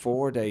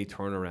 4-day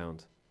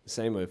turnaround.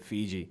 Same with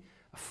Fiji.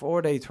 A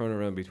 4-day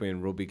turnaround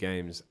between rugby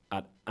games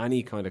at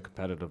any kind of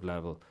competitive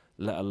level,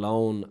 let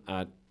alone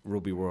at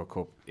Rugby World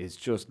Cup is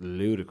just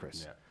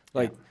ludicrous. Yeah.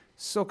 Like,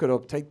 suck it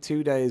up, take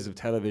 2 days of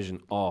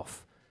television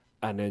off,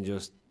 and then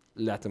just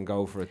let them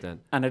go for it then.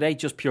 And are they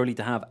just purely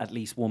to have at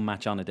least one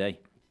match on a day?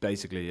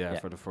 Basically,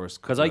 for the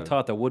first. Because I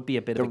thought there would be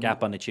a bit of a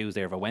gap on the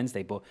Tuesday or a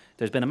Wednesday, but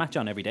there's been a match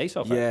on every day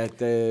so far. Yeah,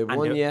 the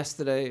one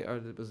yesterday, or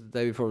it was the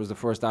day before, was the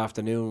first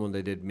afternoon one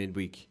they did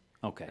midweek.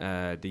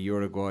 Okay. The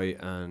Uruguay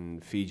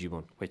and Fiji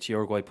one. Which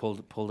Uruguay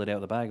pulled it out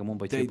of the bag and won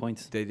by 2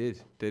 points. They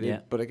did.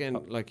 Yeah. But again,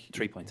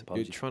 3 points, you're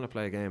apologies. trying to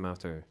play a game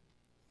after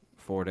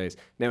 4 days.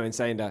 Now, in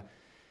saying that,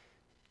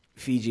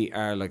 Fiji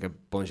are like a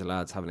bunch of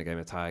lads having a game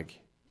of tag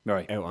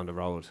Right. out on the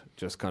road,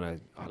 just kind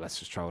of, let's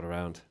just throw it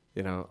around.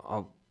 You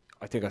know,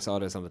 I think I saw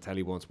this on the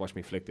telly once, watch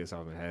me flick this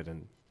out of my head,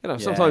 and you know,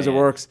 sometimes it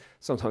works.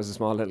 Sometimes a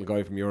small little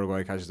guy from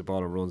Uruguay catches the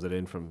ball and runs it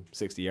in from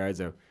 60 yards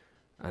out.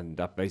 And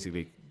that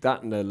basically,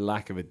 that and the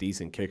lack of a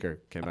decent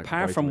kicker came back.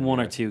 Apart from 1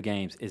 or 2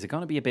 games, is it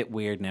going to be a bit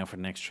weird now for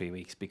the next 3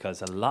 weeks?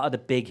 Because a lot of the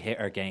big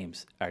hitter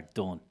games are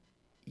done.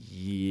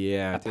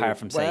 Yeah. Apart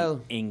from, say,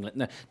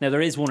 England. Now,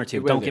 there is 1 or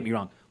 2, don't get me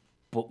wrong.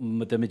 But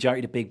the majority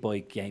of the big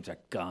boy games are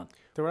gone.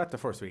 They were at the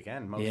first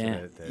weekend. Most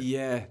of the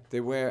Yeah, they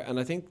were. And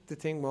I think the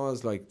thing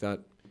was like that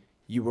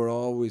you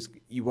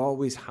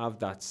always have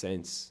that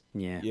sense.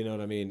 Yeah. You know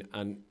what I mean?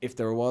 And if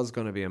there was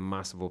going to be a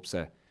massive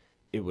upset,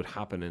 it would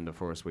happen in the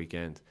first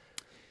weekend.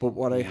 But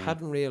what I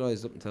hadn't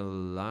realised up until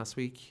last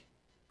week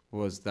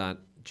was that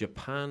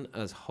Japan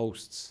as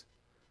hosts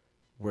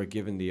were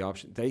given the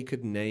option. They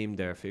could name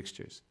their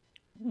fixtures.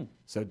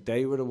 So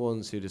they were the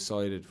ones who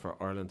decided for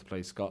Ireland to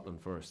play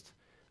Scotland first.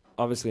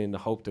 Obviously in the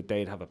hope that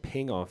they'd have a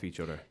ping off each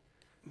other.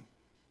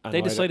 And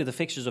they decided the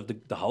fixtures of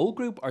the whole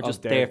group or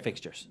just their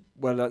fixtures?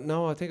 Well,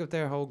 no, I think of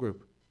their whole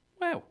group.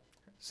 Wow.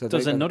 So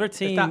does another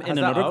team in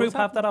another group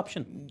have that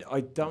option? I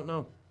don't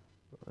know.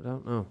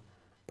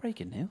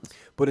 Breaking news.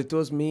 But it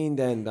does mean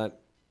then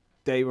that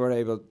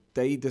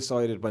they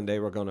decided when they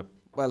were going to,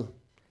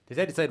 Did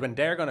they decide when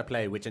they're going to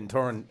play, which in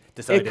turn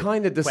decided... It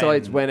kind of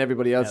decides when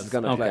everybody else is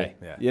going to play.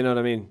 Yeah. You know what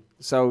I mean?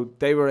 So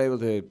they were able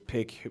to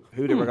pick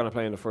who they were going to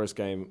play in the first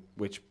game,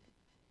 which,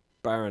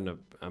 barring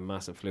a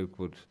massive fluke,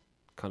 would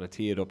kind of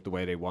tee it up the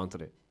way they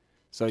wanted it.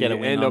 So get you a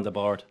win end on up, the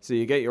board. So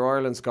you get your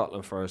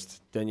Ireland-Scotland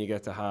first, then you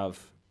get to have,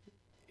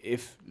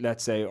 if,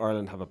 let's say,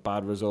 Ireland have a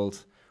bad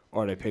result,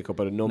 or they pick up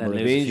a number of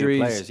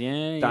injuries,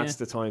 that's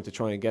the time to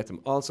try and get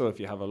them. Also, if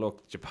you have a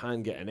look,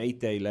 Japan get an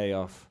 8-day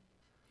layoff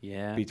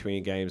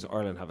between games.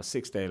 Ireland have a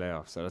 6-day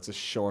layoff, so that's as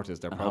short as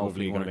they're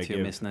probably going to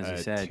give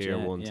a tier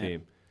 1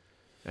 team.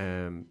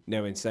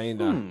 Now, in saying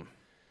that,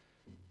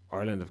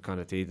 Ireland have kind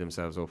of teed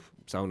themselves up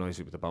so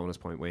nicely with the bonus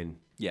point win.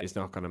 It's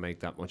not going to make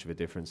that much of a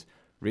difference.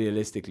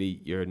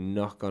 Realistically, you're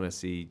not going to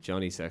see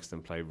Johnny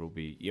Sexton play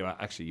rugby.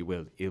 Actually, you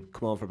will. He'll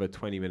come on for about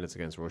 20 minutes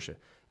against Russia,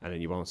 and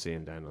then you won't see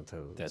him then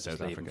until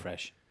South Africa.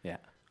 Fresh. Yeah.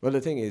 Well,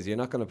 the thing is, you're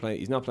not going to play.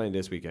 He's not playing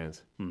this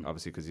weekend,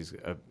 obviously, because he's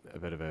a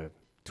bit of a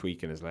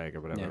tweak in his leg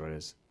or whatever it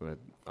is. But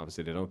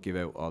obviously, they don't give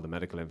out all the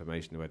medical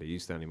information the way they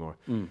used to anymore.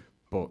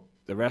 But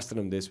the rest of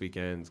them this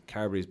weekend,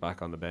 Carberry's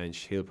back on the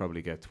bench. He'll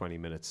probably get 20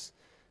 minutes.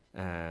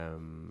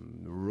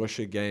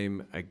 Russia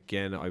game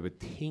again, I would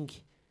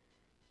think.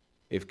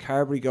 If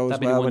Carberry goes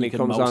well when he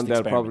comes on,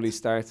 they'll probably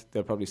start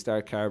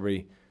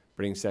Carberry,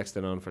 bring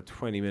Sexton on for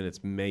 20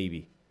 minutes,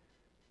 maybe,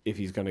 if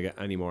he's going to get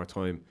any more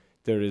time.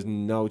 There is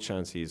no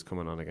chance he's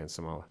coming on against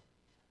Samoa,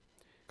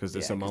 because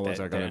the Samoans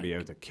are going to be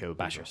out to kill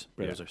bashers,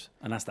 bruisers,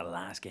 and that's the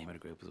last game of the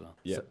group as well.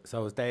 Yeah.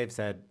 So as Dave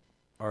said,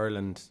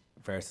 Ireland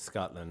versus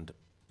Scotland.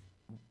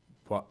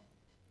 What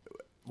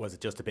was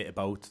it? Just a bit of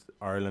both?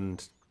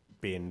 Ireland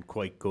being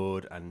quite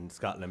good and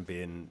Scotland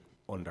being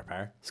under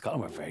par.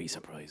 Scotland were very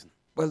surprising.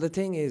 Well, the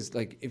thing is,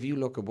 like, if you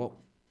look at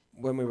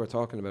when we were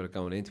talking about it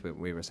going into it,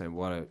 we were saying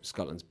what are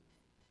Scotland's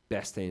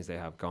best things they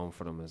have going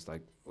for them is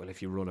like, well,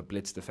 if you run a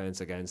blitz defence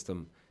against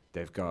them,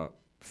 they've got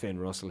Finn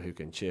Russell who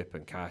can chip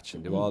and catch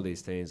and do all these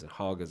things, and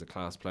Hogg is a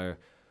class player.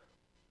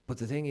 But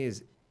the thing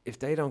is, if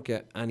they don't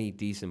get any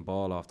decent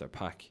ball off their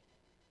pack,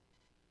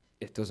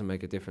 it doesn't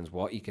make a difference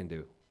what you can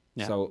do.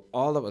 Yeah. So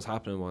all that was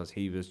happening was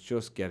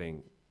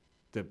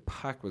the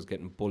pack was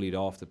getting bullied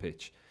off the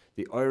pitch.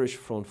 The Irish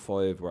front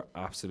five were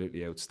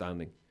absolutely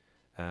outstanding.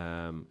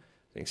 I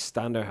think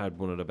Stander had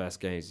one of the best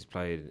games he's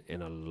played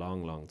in a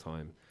long, long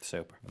time.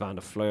 Super. Van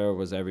der Fleur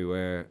was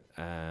everywhere.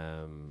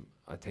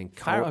 I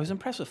think I was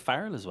impressed with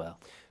Farrell as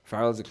well.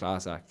 Farrell's a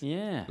class act.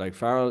 Yeah. Like,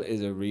 Farrell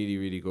is a really,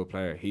 really good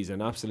player. He's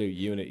an absolute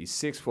unit. He's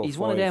 6'5". He's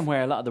one of them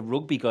where a lot of the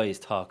rugby guys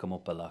talk him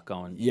up a lot,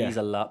 going, he's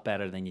a lot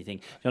better than you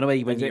think. You know the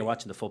way when you're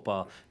watching the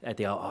football, they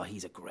go,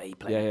 he's a great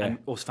player. Yeah. And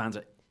us fans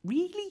are,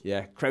 really?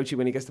 Yeah, crouchy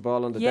when he gets the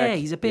ball on the deck. Yeah,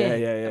 he's a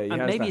bit. Yeah.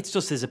 And maybe it's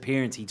just his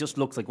appearance. He just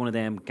looks like one of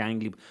them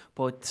gangly.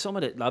 But some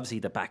of it, obviously,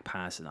 the back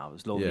pass and all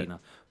was lovely. You know.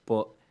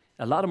 But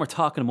a lot of them are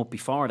talking him up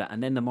before that.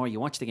 And then the more you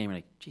watch the game, you're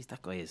like, geez,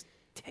 that guy is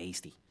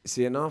tasty.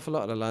 See, an awful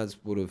lot of the lads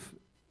would have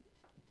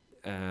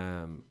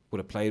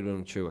played with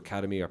him through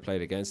academy or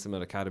played against him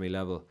at academy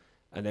level.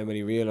 And then when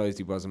he realised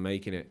he wasn't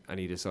making it and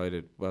he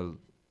decided, well,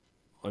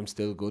 I'm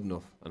still good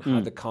enough, and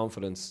had the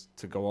confidence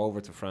to go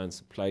over to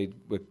France, played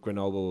with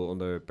Grenoble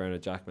under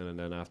Bernard Jackman, and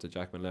then after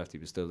Jackman left, he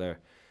was still there.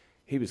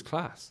 he was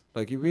class.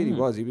 Like, he really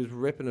was. He was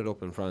ripping it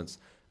up in France.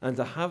 And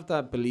to have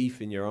that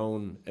belief in your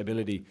own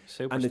ability.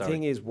 And the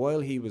thing is, while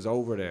he was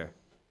over there,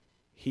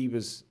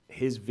 his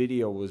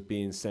video was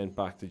being sent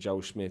back to Joe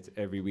Schmidt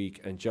every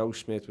week, and Joe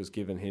Schmidt was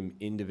giving him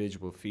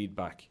individual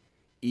feedback,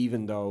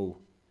 even though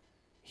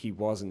he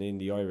wasn't in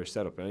the Irish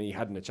setup, and he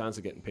hadn't a chance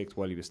of getting picked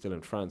while he was still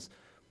in France.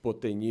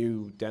 But they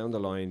knew down the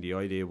line the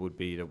idea would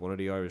be that one of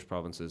the Irish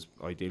provinces,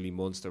 ideally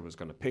Munster, was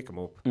going to pick him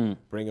up,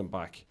 bring him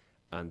back,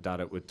 and that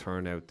it would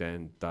turn out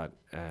then that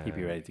he'd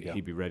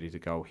be ready to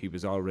go. He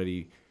was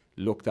already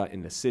looked at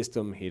in the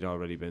system. He'd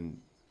already been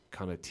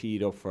kind of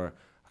teed up for,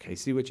 okay,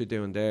 see what you're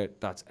doing there,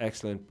 that's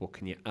excellent, but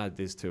can you add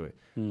this to it?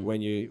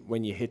 When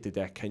you hit the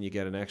deck, can you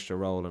get an extra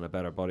roll and a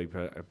better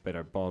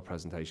better ball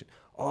presentation?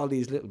 All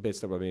these little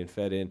bits that were being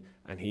fed in,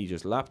 and he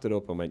just lapped it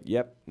up and went,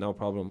 yep, no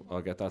problem,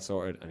 I'll get that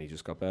sorted, and he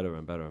just got better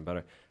and better and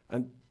better.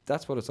 And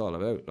that's what it's all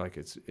about. Like,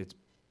 it's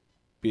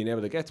being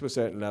able to get to a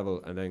certain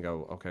level and then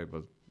go, okay,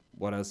 but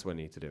what else do I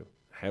need to do?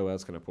 How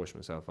else can I push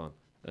myself on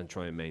and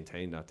try and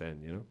maintain that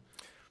then, you know?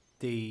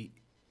 The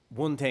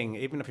one thing,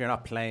 even if you're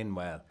not playing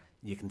well,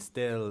 you can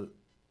still,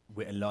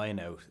 with a line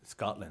out,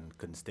 Scotland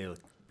can still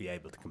be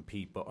able to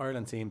compete. But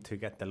Ireland seem to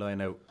get the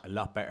line out a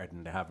lot better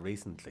than they have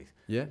recently.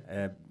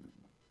 Yeah.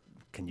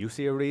 Can you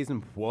see a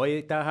reason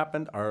why that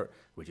happened, or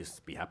would you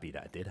just be happy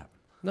that it did happen?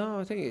 No,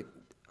 I think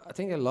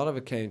a lot of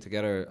it came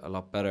together a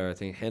lot better. I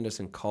think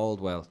Henderson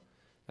Caldwell,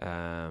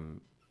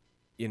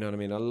 you know what I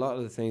mean? A lot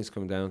of the things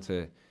come down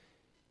to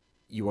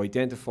you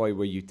identify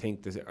where you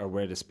think or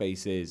where the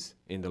space is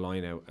in the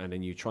line out, and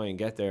then you try and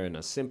get there in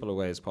as simple a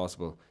way as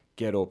possible,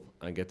 get up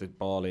and get the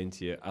ball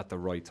into you at the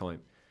right time.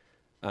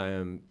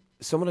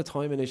 Some of the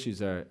timing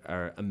issues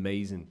are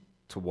amazing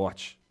to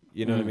watch.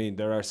 You know what I mean?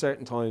 There are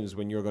certain times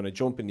when you're going to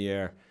jump in the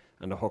air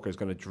and the hooker's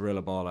going to drill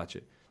a ball at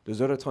you.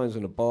 There's other times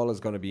when the ball is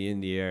going to be in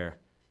the air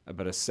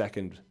about a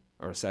second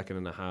or a second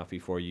and a half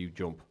before you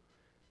jump,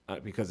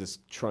 because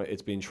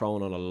it's being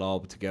thrown on a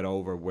lob to get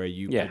over where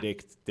you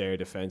predict their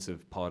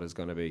defensive pod is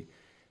going to be.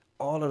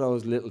 All of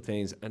those little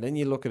things, and then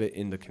you look at it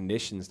in the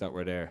conditions that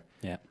were there.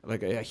 Yeah,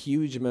 like a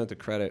huge amount of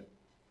credit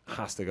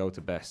has to go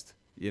to Best.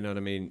 You know what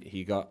I mean?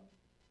 He got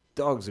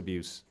dog's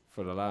abuse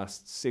for the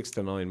last 6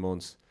 to 9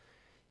 months.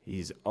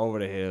 He's over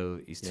the hill.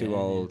 He's too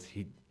old.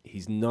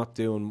 He's not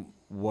doing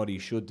what he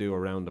should do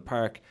around the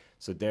park.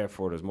 So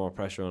therefore, there's more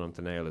pressure on him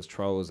to nail his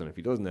throws. And if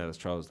he doesn't nail his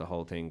throws, the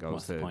whole thing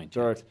goes to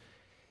dirt.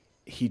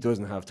 He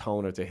doesn't have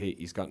toner to hit.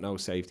 He's got no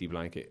safety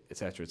blanket,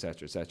 etc.,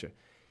 etc., etc.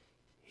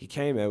 He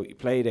came out. He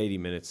played 80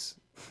 minutes.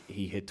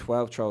 He hit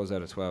 12 throws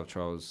out of 12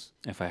 throws.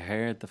 If I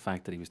heard the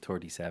fact that he was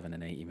 37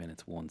 in 80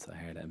 minutes I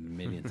heard it a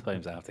million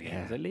times after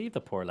games. I leave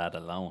the poor lad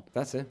alone.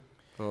 That's it.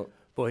 He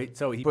played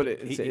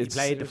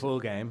the full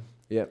game.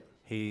 Yeah.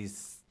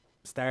 He's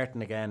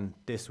starting again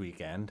this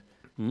weekend.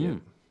 Yeah.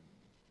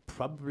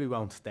 Probably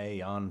won't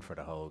stay on for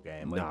the whole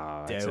game. No,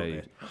 I'd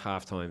say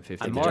half-time,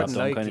 50 and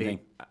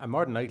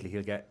more than likely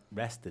he'll get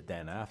rested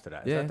then after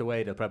that. Is that the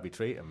way they'll probably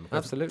treat him?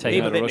 Absolutely.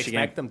 People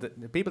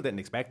didn't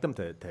expect him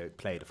to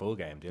play the full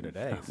game the other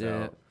day.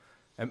 So.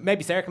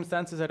 Maybe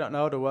circumstances, I don't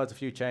know. There was a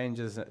few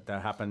changes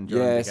that happened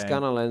during the game.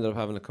 Scannell ended up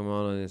having to come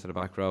on into the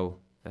back row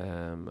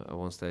at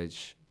one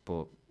stage.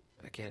 But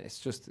again,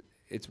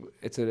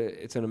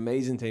 it's an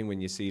amazing thing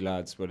when you see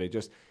lads where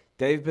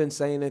they've been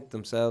saying it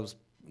themselves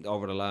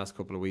over the last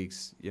couple of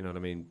weeks. You know what I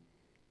mean?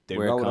 They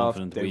wrote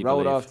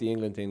off the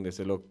England thing. They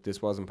said, look,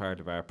 this wasn't part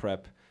of our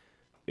prep.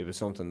 It was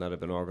something that had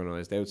been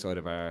organised outside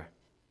of our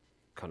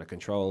kind of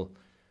control.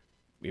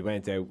 We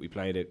went out, we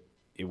played it.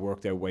 It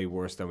worked out way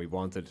worse than we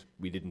wanted.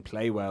 We didn't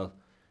play well.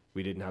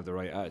 We didn't have the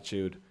right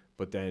attitude.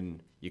 But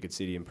then you could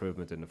see the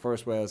improvement in the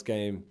first Wales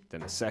game,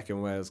 then the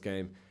second Wales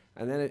game.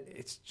 And then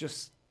it's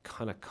just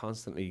kind of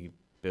constantly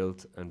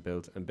built and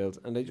built and built.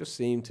 And they just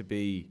seem to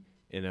be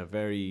in a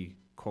very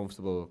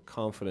comfortable,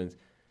 confident,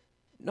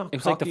 it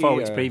was like the 4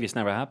 weeks previous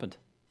never happened.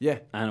 Yeah.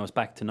 And it was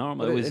back to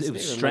normal. It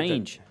was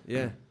strange.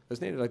 It was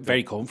nearly like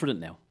very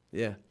confident now.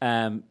 Yeah.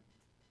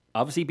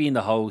 Obviously being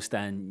the host,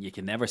 and you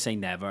can never say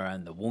never,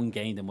 and the one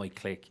game that might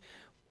click.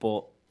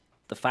 But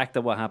the fact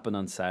that what happened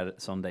on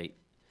Sunday,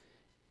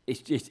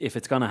 if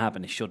it's going to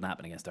happen, it shouldn't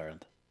happen against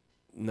Ireland.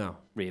 No.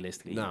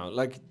 Realistically. No.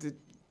 Like,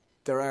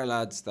 there are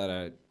lads that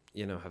are,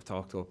 have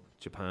talked up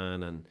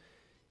Japan,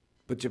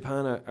 but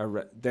Japan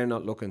they're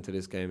not looking to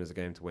this game as a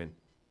game to win.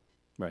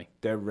 Right.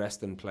 They're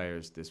resting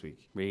players this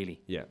week.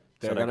 Really? Yeah.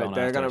 They're going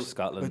to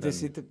Scotland.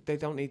 But they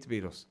don't need to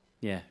beat us.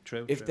 Yeah,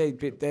 true. If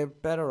they're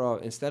better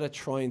off, instead of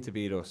trying to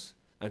beat us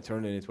and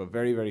turning it into a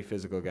very, very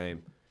physical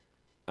game,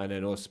 and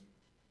then us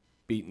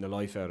beating the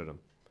life out of them,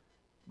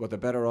 what they're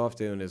better off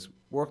doing is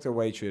work their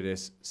way through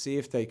this, see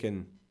if they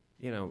can,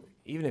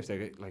 even if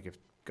they if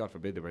God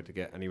forbid they were to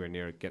get anywhere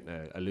near getting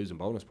a losing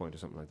bonus point or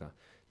something like that,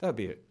 that would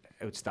be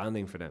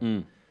outstanding for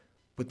them.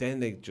 But then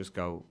they just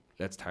go,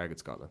 let's target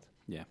Scotland.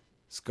 Yeah.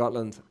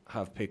 Scotland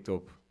have picked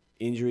up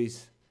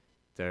injuries,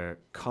 their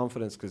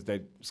confidence, because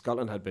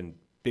Scotland had been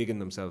bigging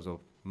themselves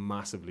up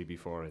massively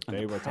before it. And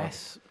they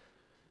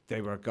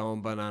they were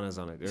going bananas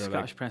on it. They were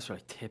Scottish Press were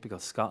like typical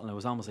Scotland. It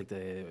was almost like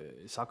the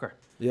soccer.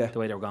 Yeah. The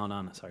way they were going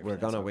on. Sorry, we're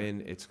going to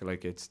win. It's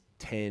like it's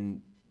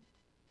 10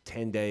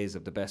 days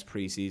of the best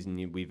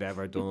preseason we've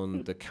ever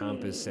done. The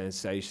camp is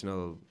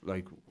sensational.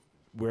 Like,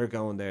 we're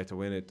going there to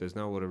win it. There's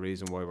no other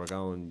reason why we're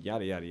going.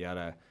 Yada, yada,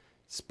 yada.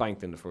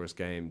 Spanked in the first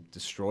game.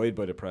 Destroyed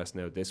by the Press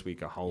now this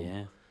week at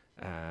home.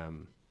 Yeah.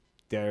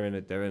 They're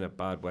in a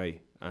bad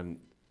way. And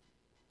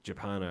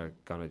Japan are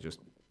going to just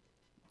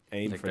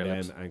aim for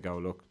them and go,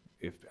 look,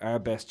 if our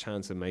best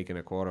chance of making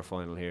a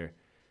quarter-final here,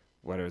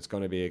 whether it's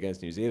going to be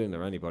against New Zealand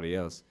or anybody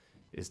else,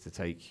 is to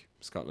take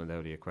Scotland out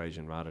of the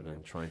equation rather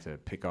than trying to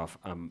pick off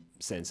a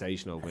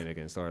sensational win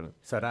against Ireland.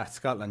 So that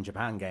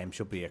Scotland-Japan game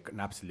should be an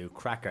absolute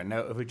cracker. Now,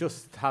 if we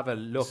just have a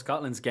look...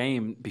 Scotland's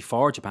game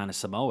before Japan is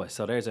Samoa,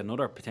 so there's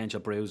another potential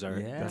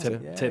bruiser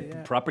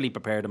to properly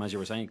prepare them, as you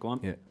were saying. Go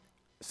on. Yeah.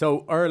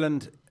 So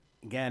Ireland,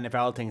 again, if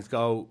all things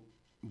go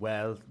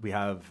well, we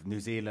have New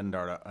Zealand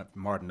or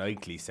more than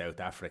likely South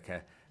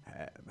Africa.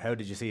 How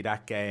did you see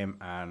that game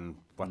and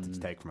what did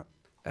you take from it?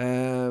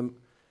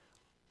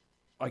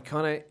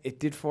 It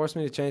did force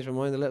me to change my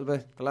mind a little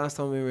bit. The last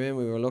time we were in,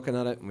 we were looking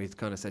at it and we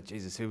kind of said,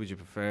 Jesus, who would you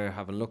prefer?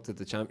 Having looked at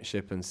the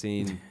championship and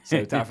seen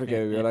South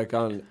Africa, we were like,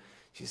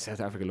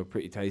 South Africa looked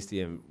pretty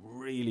tasty and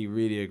really,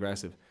 really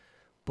aggressive.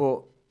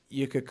 But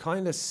you could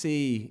kind of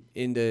see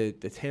in the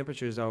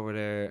temperatures over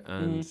there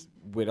and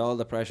with all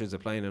the pressures of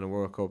playing in a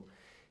World Cup,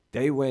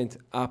 they went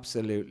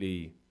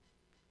absolutely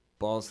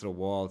balls to the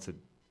wall to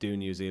do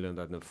New Zealand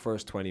in the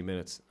first 20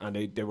 minutes.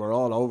 And they were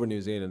all over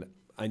New Zealand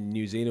and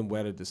New Zealand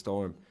weathered the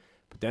storm.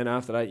 But then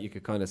after that, you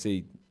could kind of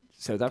see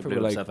South Africa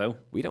like,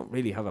 we don't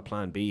really have a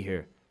plan B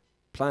here.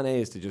 Plan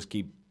A is to just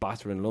keep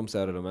battering lumps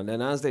out of them. And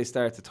then as they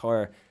start to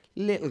tire,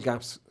 little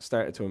gaps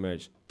started to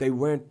emerge. They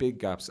weren't big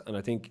gaps. And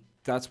I think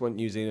that's what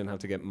New Zealand have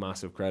to get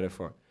massive credit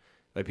for.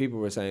 Like, people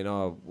were saying,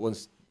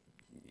 once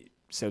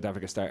South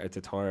Africa started to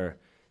tire,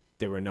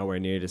 they were nowhere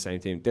near the same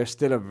team. They're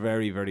still a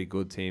very, very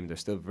good team. They're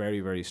still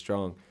very, very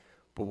strong.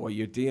 But what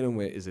you're dealing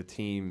with is a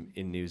team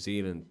in New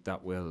Zealand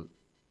that will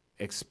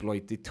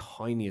exploit the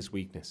tiniest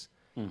weakness.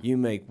 You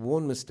make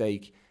one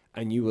mistake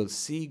and you will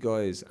see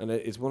guys, and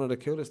it's one of the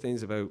coolest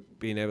things about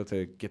being able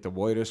to get the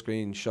wider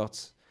screen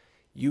shots.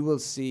 You will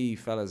see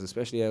fellas,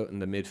 especially out in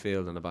the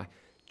midfield and the back,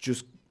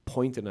 just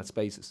pointing at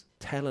spaces,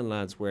 telling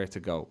lads where to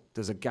go.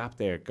 There's a gap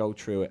there, go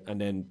through it, and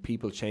then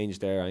people change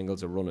their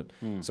angles of running.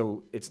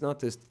 So it's not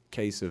this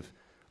case of,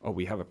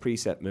 we have a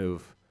preset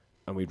move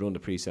and we run the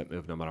preset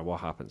move no matter what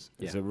happens.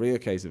 It's a real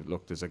case of,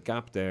 look, there's a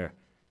gap there,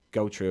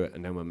 go through it,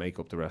 and then we'll make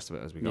up the rest of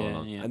it as we go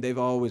along. Yeah. And they've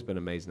always been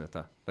amazing at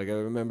that. Like, I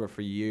remember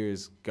for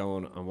years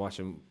going and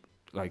watching,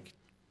 like,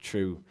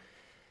 through,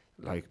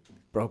 like,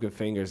 broken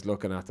fingers,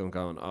 looking at them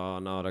going, oh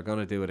no, they're going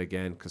to do it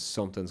again because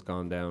something's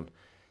gone down.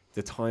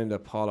 The time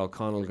that Paul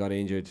O'Connell got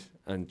injured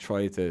and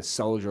tried to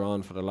soldier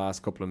on for the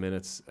last couple of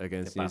minutes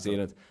against New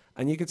Zealand,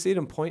 and you could see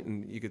them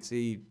pointing. You could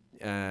see,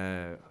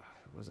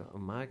 was it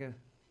Umaga?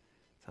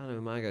 Tana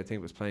Umaga, I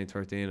think, was playing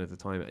 13 at the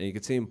time, and you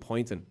could see him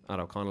pointing at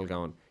O'Connell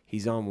going,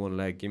 he's on one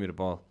leg, give me the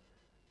ball.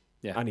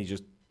 Yeah. And he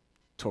just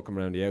took him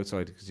around the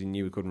outside because he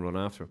knew he couldn't run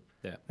after him.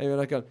 Yeah. And you're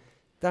like,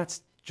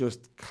 that's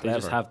just clever.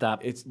 They just have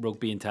that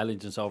rugby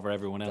intelligence over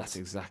everyone else. That's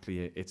exactly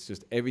it. It's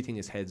just everything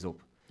is heads up.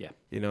 Yeah.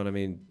 You know what I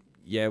mean?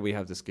 Yeah, we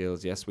have the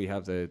skills. Yes, we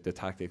have the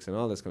tactics and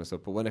all this kind of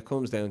stuff. But when it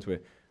comes down to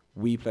it,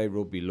 we play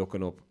rugby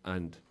looking up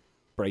and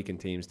breaking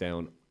teams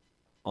down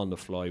on the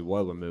fly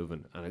while we're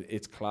moving. And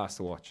it's class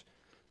to watch.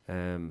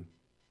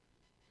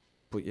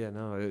 But yeah,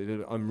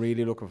 no, I'm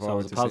really looking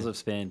forward to it. So it's a positive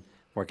spin.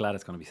 We're glad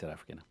it's going to be South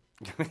Africa now.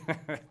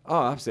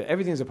 Oh, absolutely.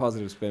 Everything's a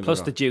positive spin.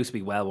 Plus the juice will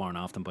be well worn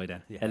off them by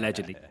then. Yeah.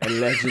 Allegedly.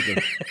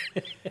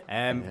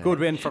 Good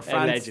win for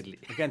France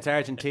against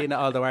Argentina,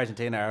 although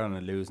Argentina are on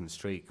a losing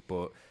streak,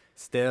 but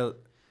still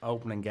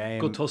opening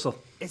game. Good tussle.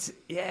 Is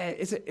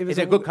it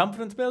a good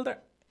confidence builder?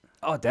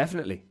 Oh,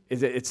 definitely.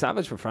 It's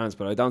savage for France,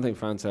 but I don't think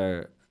France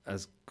are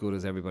as good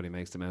as everybody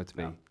makes them out to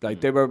be. No.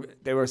 Like, they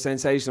were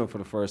sensational for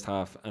the first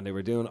half, and they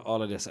were doing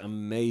all of this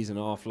amazing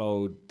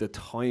offload. The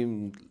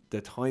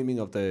timing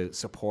of the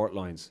support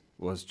lines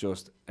was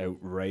just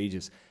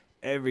outrageous.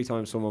 Every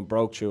time someone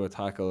broke through a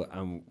tackle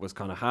and was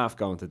kind of half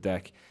going to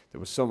deck, there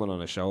was someone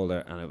on a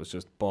shoulder, and it was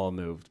just ball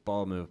moved.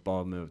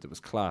 It was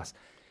class.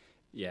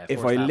 Yeah.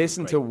 If I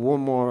listen to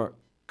one more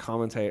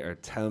commentator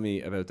tell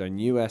me about their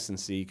new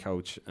S&C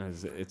coach,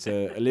 as it's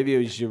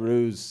Olivier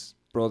Giroud's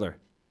brother,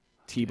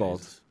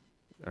 Thibault,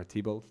 or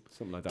Thibault,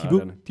 something like that.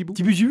 Thibault.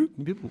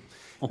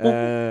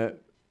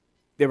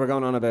 They were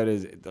going on about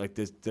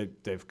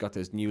they've got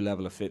this new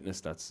level of fitness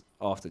that's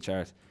off the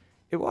chart.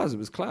 It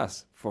was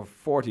class for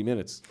 40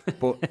 minutes,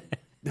 but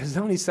there's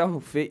only so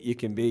fit you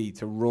can be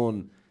to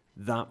run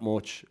that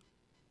much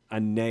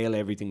and nail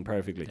everything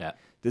perfectly. Yeah.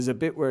 There's a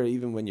bit where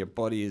even when your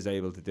body is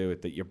able to do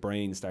it, that your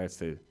brain starts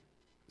to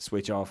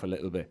switch off a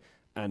little bit.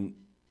 And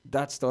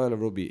that style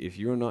of rugby, if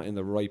you're not in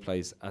the right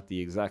place at the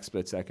exact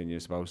split second you're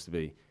supposed to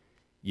be,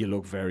 you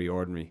look very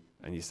ordinary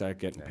and you start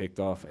getting picked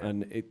off. Yeah.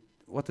 And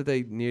what did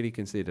they nearly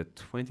concede? A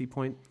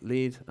 20-point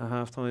lead at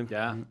half time?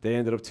 Yeah. They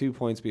ended up 2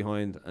 points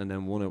behind and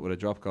then won it with a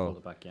drop goal. Pulled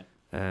it back,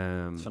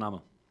 yeah. It's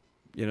phenomenal.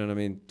 You know what I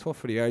mean? Tough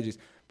for the Argies.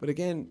 But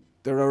again,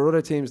 there are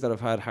other teams that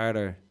have had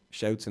harder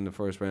shouts in the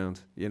first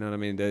round. You know what I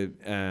mean?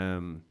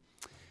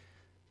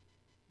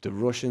 The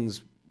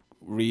Russians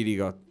really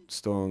got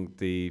stung.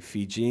 The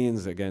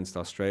Fijians against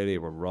Australia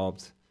were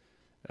robbed,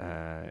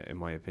 in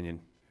my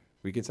opinion.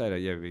 We can say that,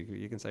 yeah.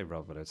 You can say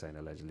robbed without saying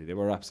allegedly. They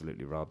were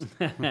absolutely robbed.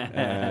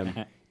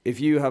 If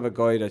you have a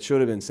guy that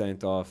should have been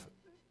sent off,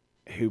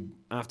 who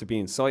after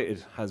being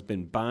cited has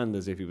been banned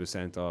as if he was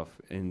sent off,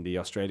 in the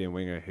Australian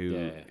winger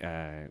who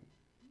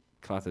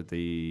clattered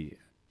the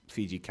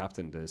Fiji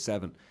captain, the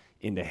 7,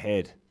 in the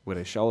head with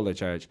a shoulder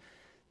charge,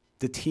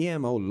 the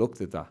TMO looked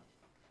at that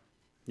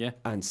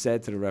and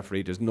said to the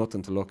referee, there's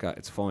nothing to look at,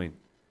 it's fine.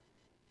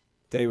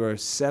 They were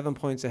 7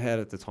 points ahead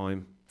at the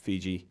time,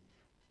 Fiji.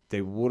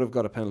 They would have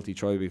got a penalty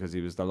try because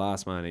he was the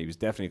last man. He was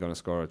definitely going to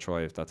score a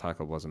try if that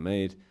tackle wasn't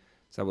made.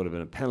 So that would have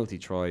been a penalty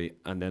try,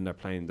 and then they're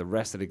playing the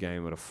rest of the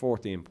game with a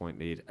 14-point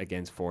lead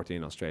against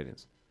 14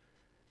 Australians.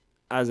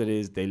 As it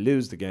is, they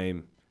lose the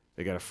game.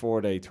 They get a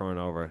 4-day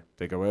turnover.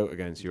 They go out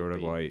against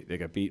Uruguay. They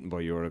get beaten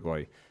by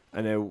Uruguay.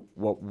 And now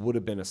what would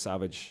have been a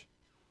savage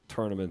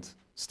tournament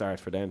start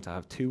for them to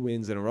have 2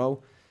 wins in a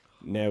row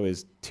now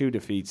is 2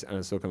 defeats, and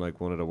it's looking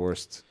like one of the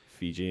worst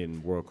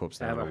Fijian World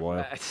Cups now in a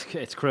while.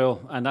 It's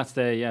cruel, and that's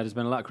there's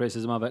been a lot of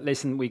criticism of it.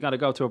 Listen, we got to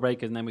go to a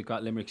break, and then we've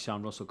got Limerick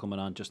Sean Russell coming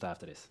on just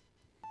after this.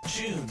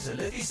 Tune to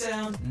Liffey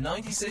Sound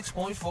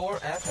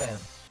 96.4 FM.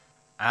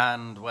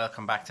 And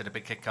welcome back to the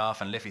Big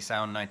Kick-Off on Liffey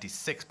Sound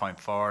 96.4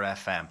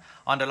 FM.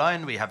 On the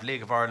line we have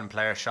League of Ireland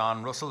player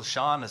Sean Russell.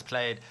 Sean has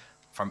played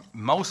for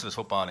most of his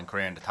footballing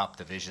career in the top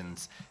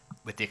divisions,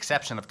 with the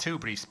exception of 2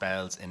 brief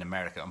spells in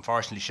America.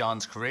 Unfortunately,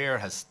 Sean's career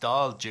has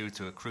stalled due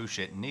to a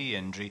cruciate knee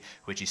injury,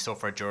 which he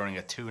suffered during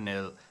a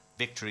 2-0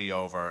 victory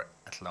over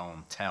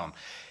Athlone Town.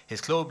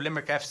 His club,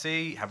 Limerick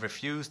FC, have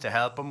refused to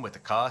help him with the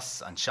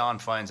costs, and Sean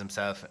finds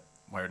himself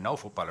where no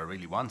footballer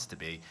really wants to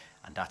be,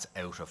 and that's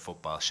out of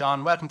football.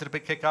 Sean, welcome to the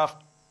Big Kick-Off.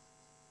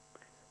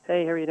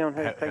 Hey, how are you doing?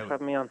 Thanks for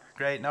having me on.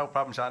 Great, no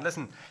problem, Sean.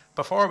 Listen,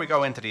 before we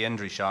go into the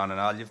injury, Sean, and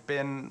all, you've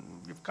been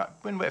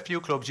with a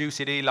few clubs: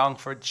 UCD,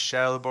 Longford,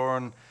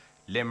 Shelbourne,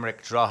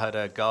 Limerick,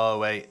 Drogheda,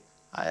 Galway.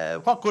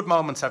 What good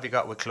moments have you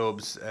got with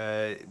clubs?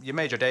 You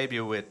made your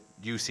debut with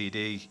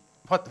UCD.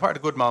 What are the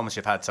good moments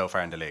you've had so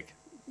far in the league?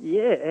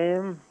 Yeah,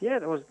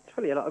 there was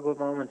really a lot of good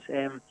moments.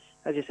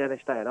 As you said, I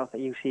started off at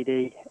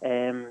UCD.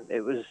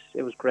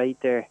 It was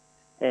great there.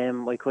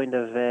 I kind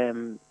of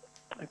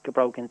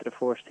broke into the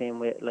first team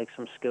with like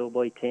some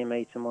schoolboy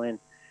teammates of mine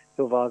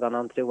who've all gone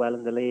on to do well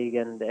in the league,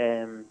 and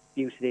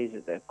UCD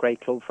is a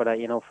great club for that.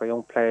 You know, for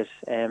young players,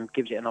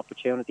 gives you an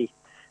opportunity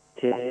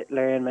to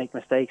learn, make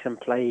mistakes, and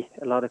play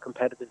a lot of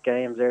competitive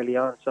games early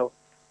on. So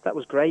that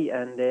was great,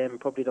 and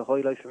probably the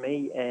highlight for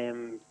me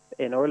in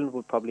Ireland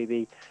would probably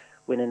be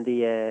winning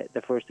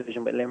the first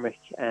division with Limerick,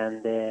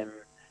 and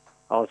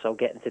also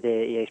getting to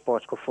the EA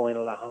Sports Cup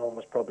final at home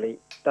was probably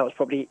the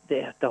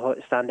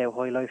standout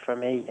highlight for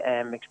me.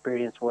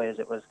 Experience wise,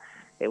 it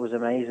was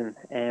amazing.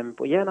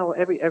 But yeah, no,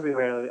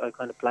 everywhere I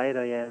kind of played,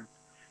 I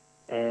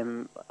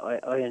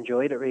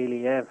enjoyed it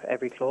really. Yeah,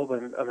 every club I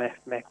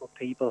met with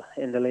people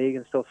in the league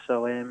and stuff.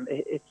 So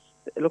it's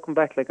looking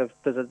back, like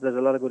there's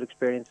a lot of good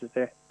experiences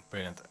there.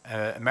 Brilliant.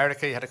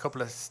 America, you had a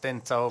couple of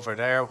stints over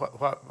there.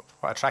 What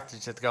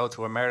attracted you to go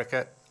to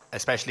America,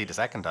 especially the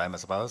second time, I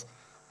suppose?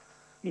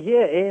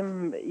 Yeah,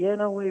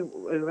 we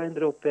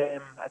ended up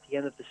at the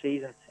end of the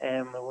season.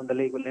 I won the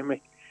league with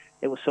Limerick.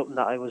 It was something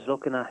that I was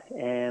looking at,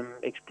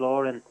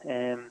 exploring.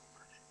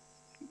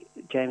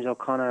 James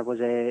O'Connor was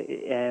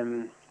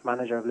a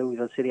manager of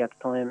Louisville City at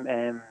the time.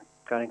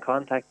 Got in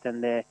contact,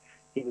 and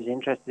he was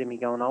interested in me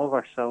going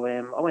over. So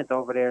I went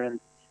over there, and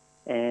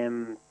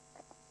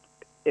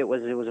it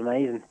was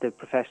amazing. The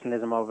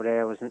professionalism over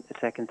there was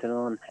second to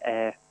none.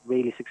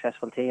 Really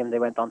successful team. They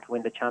went on to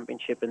win the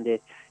championship in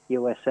the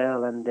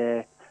USL,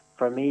 and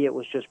for me it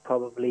was just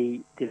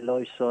probably the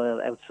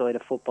lifestyle outside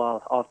of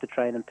football, off the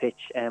training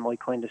pitch. I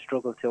kind of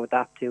struggled to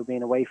adapt to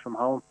being away from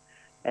home.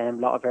 A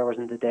lot of hours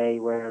in the day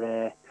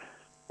where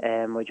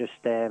I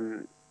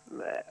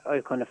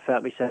kind of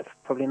felt myself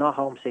probably not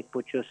homesick,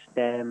 but just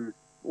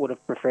would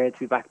have preferred to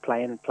be back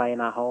playing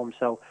at home.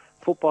 So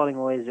footballing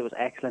wise, it was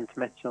excellent.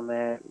 Met some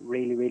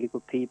really, really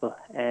good people.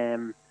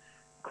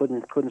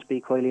 Couldn't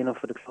speak highly enough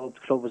for the club.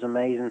 The club was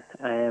amazing.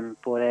 I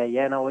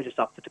just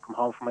opted to come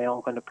home for my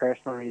own kind of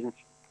personal reasons.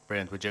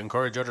 Brilliant. Would you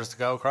encourage others to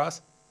go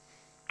across?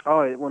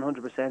 Oh,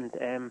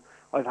 100%.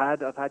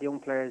 I've had young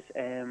players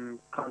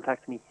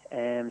contact me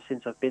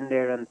since I've been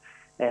there,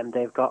 and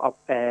they've got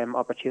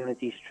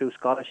opportunities through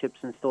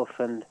scholarships and stuff.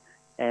 And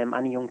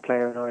any young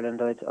player in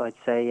Ireland, I'd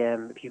say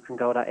if you can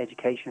go that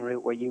education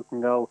route where you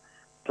can go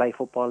play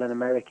football in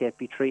America,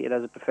 be treated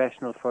as a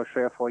professional for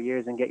 3 or 4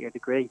 years and get your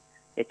degree,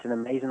 it's an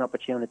amazing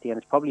opportunity, and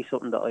it's probably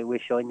something that I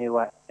wish I knew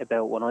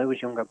about when I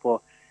was younger.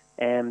 But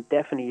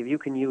definitely, if you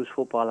can use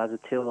football as a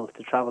tool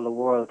to travel the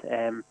world,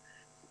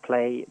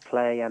 play,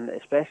 and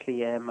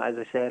especially as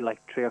I said, like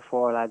 3 or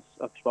 4 lads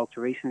I've spoke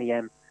to recently,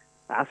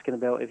 asking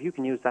about if you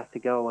can use that to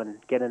go and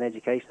get an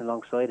education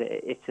alongside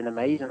it. It's an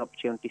amazing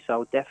opportunity.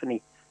 So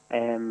definitely,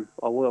 I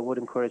would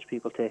encourage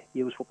people to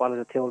use football as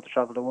a tool to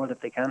travel the world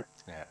if they can.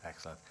 Yeah,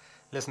 excellent.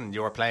 Listen,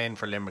 you were playing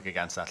for Limerick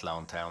against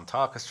Athlone Town.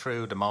 Talk us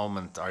through the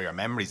moment, or your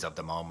memories of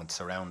the moment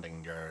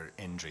surrounding your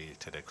injury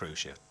to the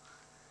cruciate.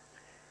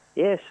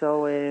 Yeah,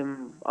 so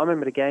I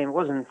remember the game.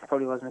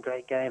 Probably wasn't a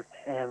great game.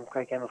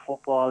 Great game of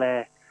football.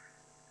 It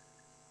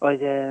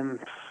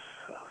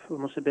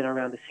must have been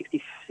around the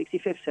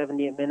 65th,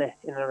 70th minute,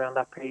 in and around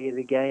that period of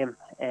the game.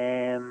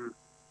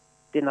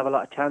 Didn't have a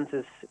lot of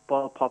chances.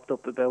 Ball popped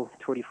up about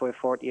 35,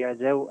 40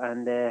 yards out,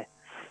 and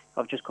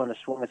I've just kind of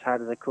swung as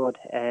hard as I could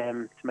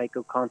to make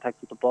good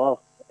contact with the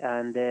ball.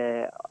 And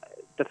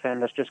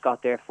defenders just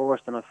got there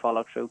first, and I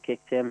followed through,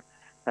 kicked him,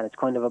 and it's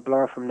kind of a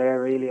blur from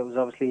there. Really, I was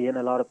obviously in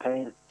a lot of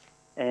pain.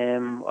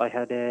 I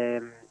had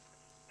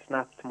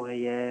snapped my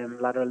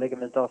lateral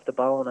ligament off the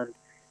bone and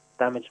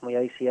damaged my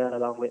ACL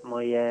along with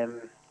my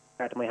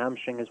part of my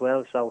hamstring as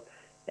well. So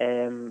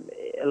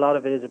a lot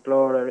of it is a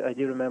blur. I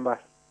do remember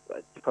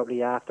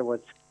probably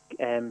afterwards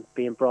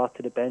being brought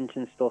to the bench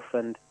and stuff,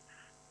 and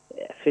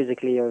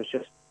physically I was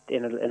just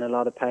in a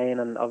lot of pain,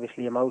 and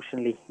obviously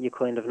emotionally you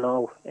kind of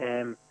know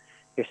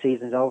your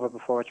season's over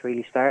before it's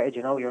really started.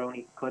 You know, you're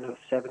only kind of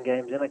 7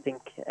 games in, I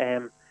think.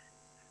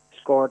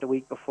 Scored the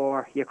week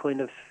before, your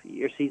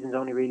season's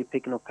only really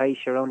picking up pace.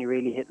 You're only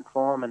really hitting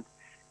form, and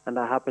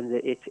that happens.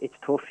 It's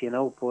tough, you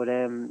know. But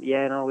it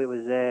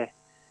was.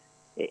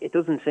 It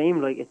doesn't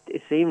seem like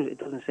it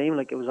doesn't seem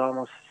like it was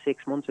almost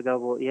 6 months ago.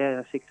 But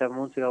 6-7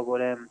 months ago.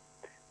 But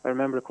I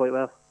remember it quite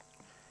well.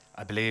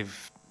 I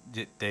believe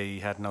they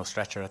had no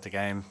stretcher at the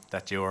game,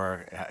 that you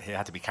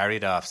had to be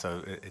carried off,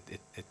 so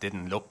it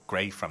didn't look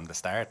great from the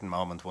starting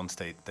moment once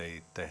they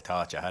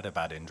thought you had a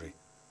bad injury.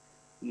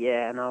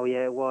 Yeah, no,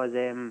 yeah, it was.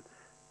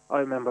 I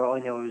remember I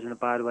knew I was in a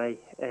bad way.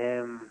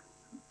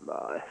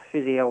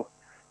 Physio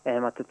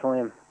at the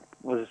time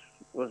was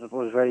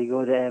very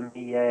good.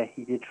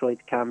 He did try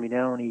to calm me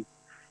down. He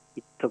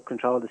took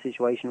control of the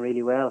situation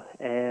really well.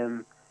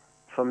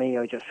 For me,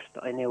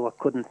 I knew I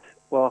couldn't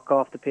walk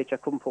off the pitch. I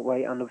couldn't put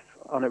weight on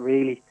it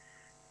really.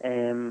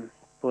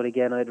 But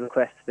again, I'd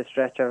requested the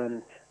stretcher,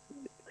 and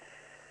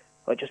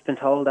I'd just been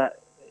told that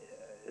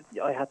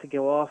I had to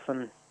go off,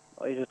 and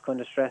I just kind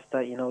of stressed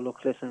that, you know,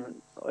 look,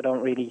 listen,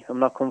 I'm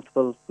not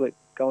comfortable with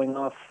going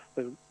off.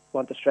 I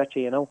want a stretcher,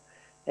 you know,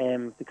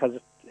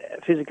 because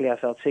physically I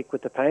felt sick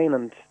with the pain,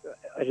 and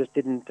I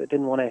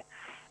didn't want to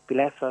be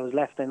left. I was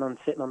left sitting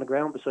on the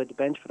ground beside the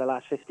bench for the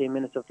last 15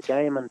 minutes of the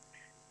game, and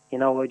you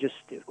know, it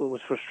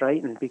was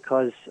frustrating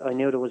because I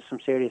knew there was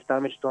some serious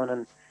damage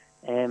done,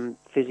 and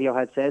physio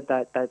had said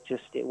that I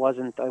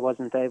wasn't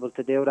able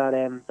to do that.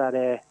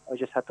 I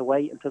just had to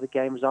wait until the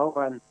game was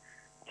over, and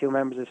 2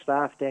 members of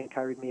staff then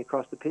carried me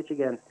across the pitch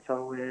again.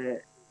 So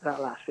that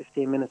last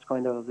 15 minutes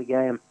kind of the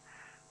game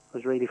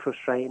was really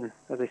frustrating.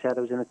 As I said,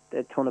 I was in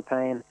a ton of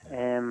pain.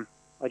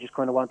 I just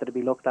kind of wanted to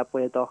be looked at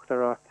by a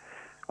doctor or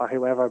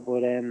whoever,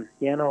 but it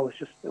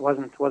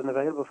wasn't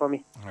available for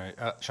me. Right,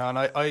 Sean,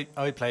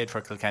 I played for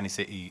Kilkenny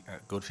City a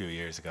good few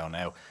years ago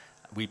now.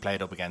 We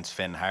played up against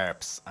Finn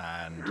Harps,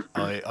 and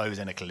I was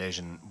in a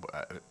collision.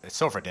 I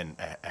suffered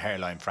a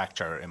hairline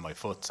fracture in my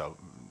foot, so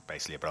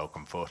basically a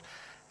broken foot.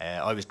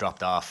 I was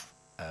dropped off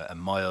a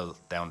mile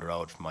down the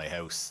road from my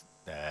house,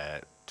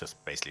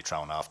 just basically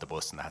thrown off the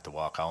bus, and I had to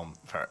walk home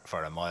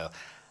for a mile.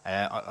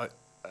 I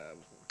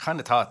kind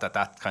of thought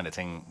that kind of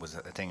thing was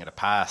a thing of the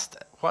past.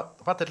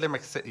 What did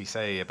Limerick City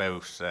say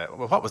about?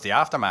 What was the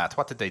aftermath?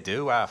 What did they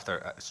do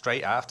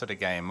straight after the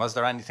game? Was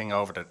there anything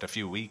over the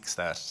few weeks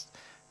that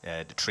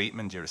the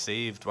treatment you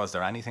received? Was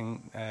there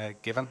anything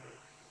given?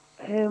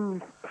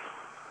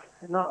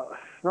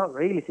 Not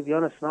really, to be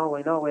honest. No,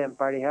 I know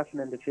Barry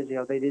Heffernan, the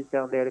physio, they did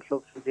down there, the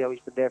club physio.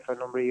 He's been there for a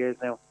number of years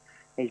now.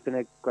 He's been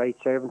a great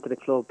servant to the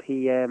club.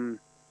 He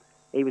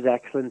was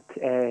excellent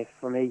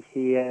for me.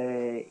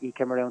 He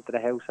came around to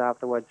the house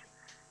afterwards.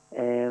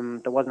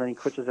 There wasn't any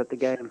crutches at the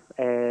game.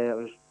 It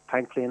was,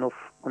 thankfully enough,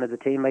 one of the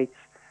teammates,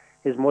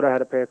 his mother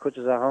had a pair of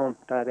crutches at home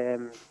that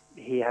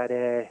he had.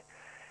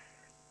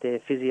 The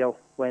physio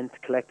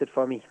went, collected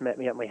for me, met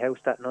me at my house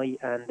that night,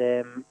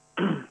 and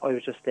I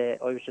was just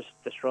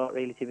distraught,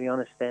 really, to be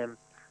honest.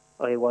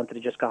 I wanted to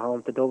just go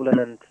home to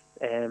Dublin,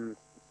 and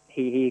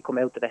he come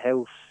out to the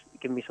house,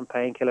 give me some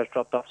painkillers,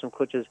 dropped off some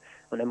crutches,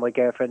 and then my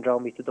girlfriend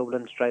drove me to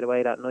Dublin straight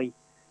away that night.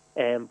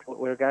 But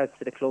with regards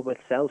to the club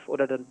itself,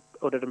 other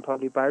than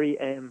probably Barry,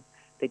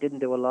 they didn't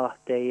do a lot.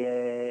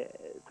 The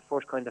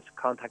first kind of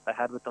contact I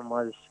had with them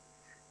was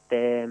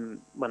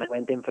when I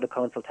went in for the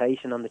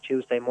consultation on the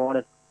Tuesday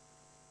morning.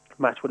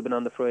 Match would have been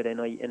on the Friday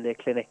night in the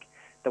clinic.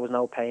 There was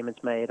no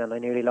payments made, and I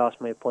nearly lost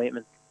my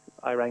appointment.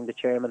 I rang the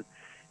chairman,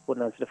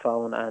 wouldn't answer the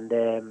phone, and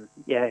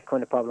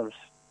kind of problems,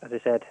 as I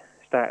said,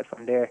 started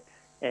from there.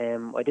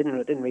 I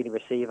didn't really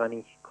receive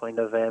any kind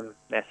of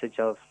message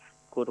of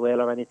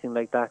goodwill or anything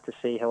like that to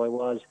see how I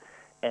was.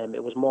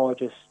 It was more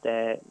just,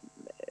 I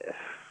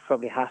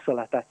probably hassle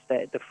at that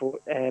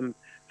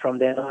from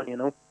then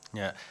on,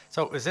 Yeah.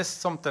 So is this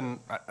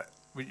something?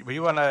 Were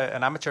you on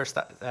an amateur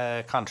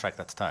contract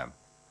at the time?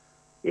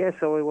 Yeah,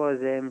 so I was.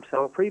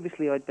 So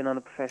previously I'd been on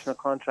a professional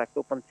contract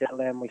up until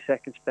my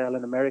second spell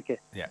in America.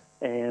 Yeah.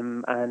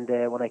 And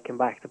when I came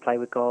back to play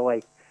with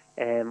Galway,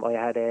 I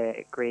had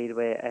agreed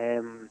with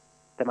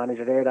the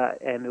manager there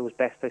that it was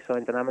best I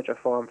signed an amateur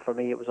form. For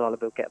me, it was all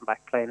about getting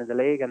back playing in the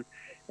league,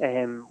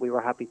 and we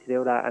were happy to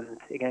do that. And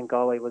again,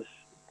 Galway was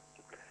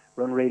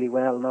run really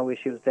well, no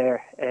issues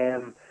there.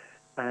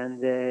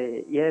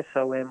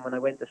 So when I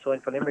went to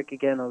sign for Limerick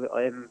again,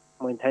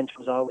 my intention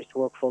was always to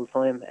work full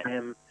time,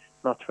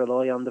 not to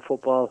rely on the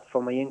football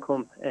for my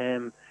income.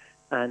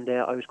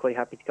 I was quite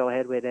happy to go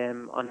ahead with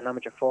on an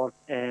amateur form,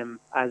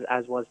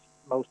 as was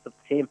most of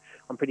the team.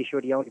 I'm pretty sure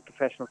the only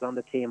professionals on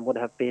the team would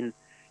have been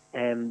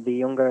the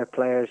younger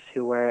players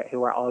who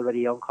were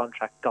already on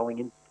contract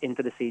going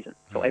into the season.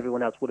 So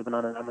everyone else would have been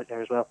on an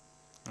amateur as well.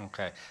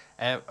 Okay.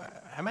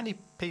 How many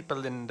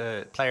people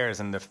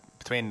players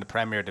between the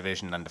Premier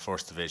Division and the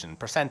First Division,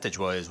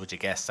 percentage-wise, would you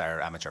guess are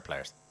amateur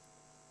players?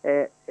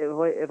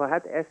 If I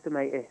had to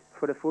estimate it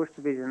for the First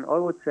Division, I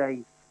would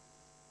say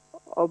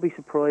I'd be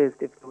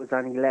surprised if there was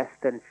any less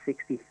than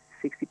 60%.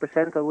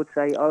 I would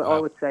say. I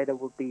would say there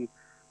would be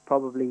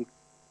probably.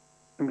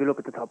 If you look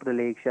at the top of the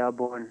league,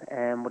 Shelbourne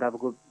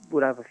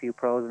would have a few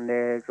pros in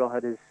there.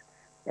 Drogheda,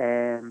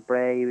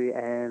 Bray,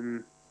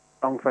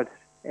 Longford.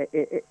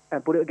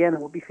 But again, it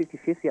would be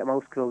 50-50 at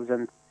most clubs,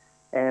 and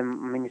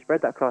you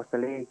spread that across the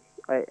league.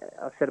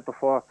 I've said it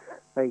before.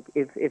 Like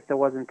if there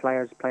wasn't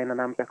players playing on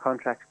amateur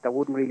contracts, there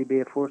wouldn't really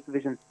be a First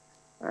Division,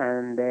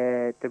 and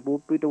there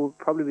would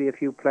probably be a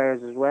few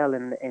players as well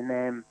in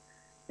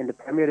the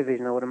Premier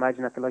Division. I would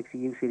imagine at the likes of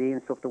UCD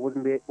and stuff, there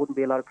wouldn't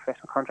be a lot of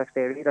professional contracts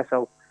there either.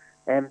 So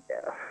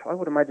I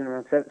would imagine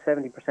around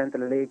 70% of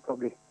the league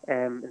probably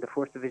in the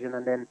First Division,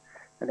 and then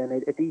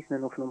a decent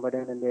enough number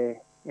then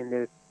in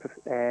the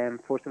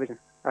First Division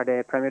or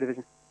the Premier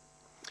Division.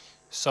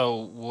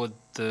 So would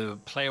the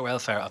player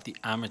welfare of the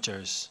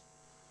amateurs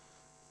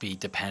be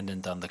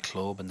dependent on the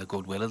club and the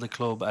goodwill of the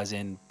club, as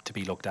in to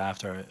be looked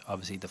after?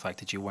 Obviously, the fact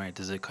that you weren't,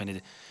 is it kind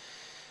of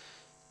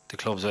the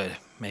clubs with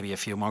maybe a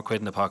few more quid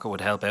in the pocket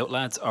would help out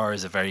lads, or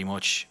is it very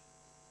much,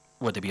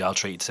 would they be all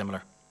treated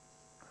similar?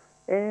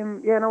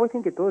 I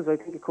think it does. I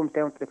think it comes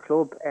down to the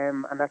club,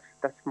 and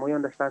that's my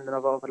understanding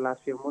of over the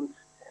last few months,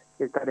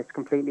 is that it's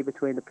completely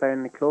between the player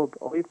and the club.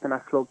 I've been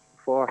at clubs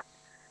before.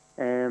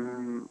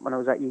 When I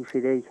was at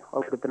UCD, I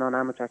would have been on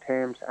amateur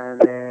terms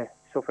and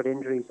suffered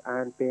injuries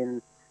and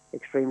been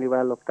extremely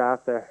well looked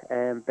after,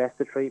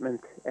 best of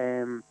treatment,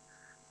 and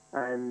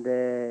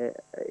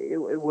it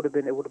would have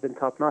been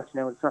top notch.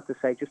 Now, it's not to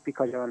say just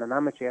because you're on an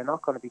amateur you're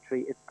not going to be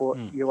treated, but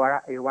you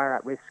are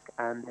at risk,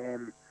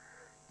 and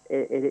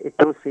it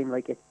does seem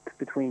like it's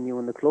between you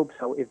and the club.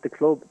 So if the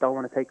club don't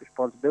want to take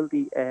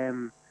responsibility,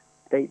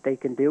 they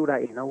can do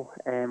that,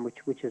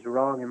 which is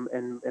wrong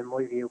in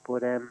my view.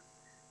 But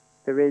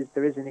there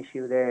is an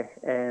issue there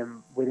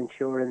with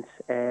insurance,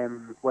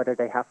 whether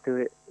they have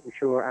to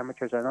insure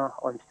amateurs or not.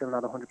 I'm still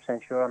not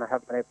 100% sure, and I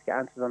haven't been able to get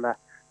answers on that.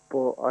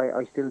 But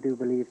I still do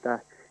believe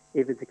that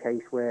if it's a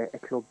case where a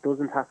club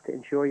doesn't have to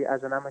insure you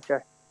as an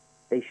amateur,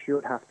 they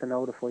should have to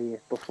notify you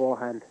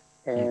beforehand,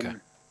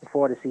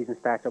 before the season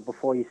starts or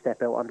before you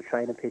step out on the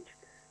training pitch,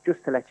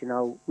 just to let you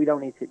know, we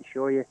don't need to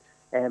insure you,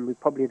 and we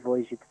probably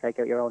advise you to take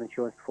out your own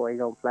insurance before you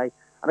go and play.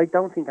 And I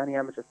don't think any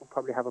amateurs will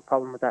probably have a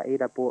problem with that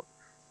either, but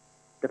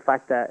the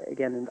fact that,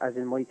 again, as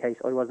in my case,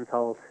 I wasn't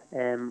told,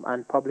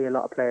 and probably a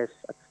lot of players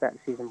at the start of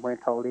the season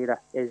weren't told either,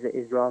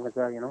 is wrong as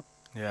well,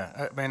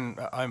 Yeah, I mean,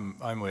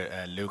 I'm with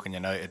Luke and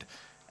United.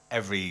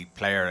 Every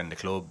player in the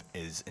club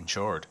is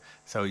insured,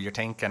 so you're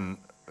thinking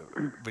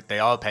they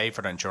all pay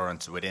for the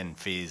insurance within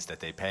fees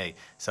that they pay.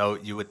 So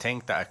you would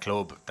think that a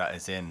club that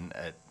is in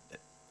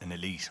an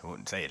elite, I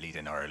wouldn't say elite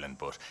in Ireland,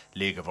 but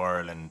League of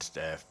Ireland,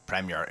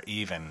 Premier,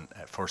 even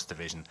First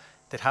Division,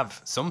 they'd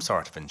have some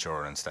sort of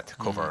insurance that to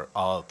cover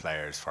all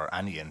players for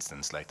any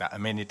instance like that. I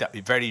mean,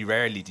 very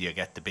rarely do you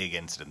get the big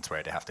incidents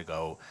where they have to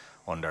go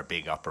under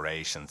big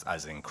operations,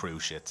 as in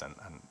cruise ships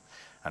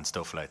and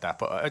stuff like that.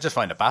 But I just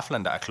find it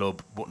baffling that a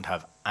club wouldn't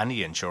have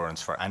any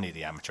insurance for any of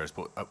the amateurs,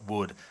 but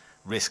would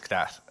risk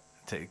that.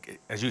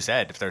 As you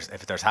said,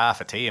 if there's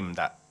half a team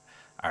that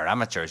are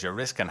amateurs, you're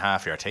risking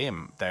half your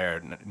team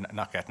there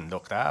not getting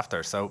looked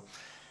after. So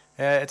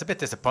it's a bit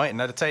disappointing.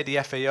 I'd say the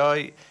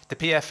FAI, the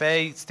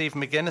PFA, Steve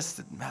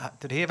McGuinness,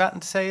 did he have anything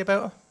to say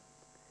about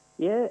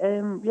it?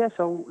 Yeah.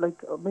 So,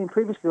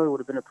 previously I would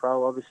have been a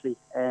pro, obviously,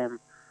 and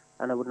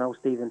I would know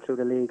Stephen through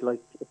the league.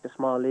 Like, it's a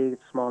small league,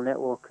 it's a small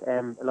network.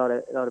 A lot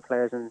of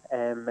players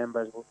and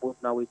members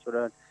would know each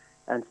other.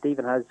 And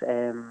Stephen has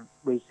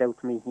reached out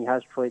to me. He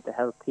has tried to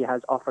help. He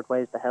has offered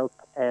ways to help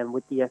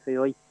with the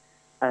FAI,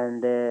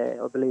 and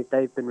I believe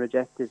they've been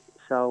rejected.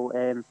 So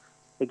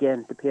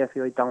again, the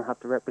PFAI don't have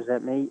to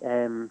represent me,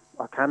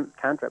 or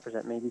can't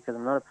represent me because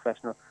I'm not a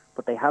professional.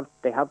 But they have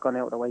gone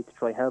out of their way to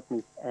try help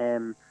me.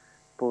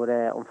 But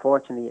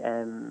unfortunately,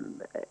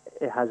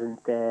 it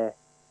hasn't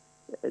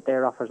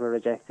their offers were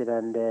rejected,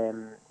 and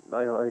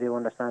I do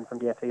understand from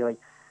the FAI.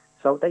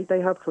 So they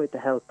have tried to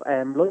help.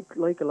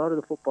 Like a lot of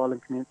the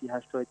footballing community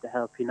has tried to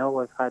help.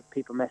 I've had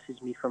people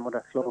message me from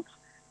other clubs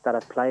that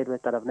I've played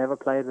with, that I've never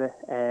played with,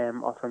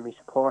 offering me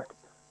support.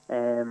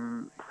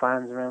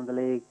 Fans around the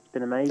league, it's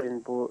been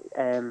amazing. But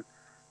the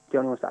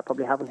only ones that I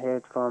probably haven't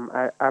heard from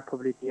are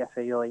probably the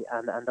FAI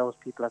and those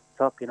people at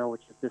the top,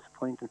 which is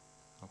disappointing.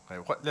 Okay.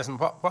 What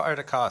are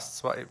the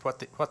costs?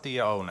 What do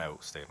you owe now,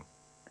 Stephen?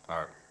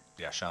 Or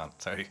Sean.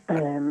 Sorry.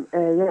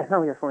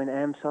 No, you're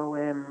fine. So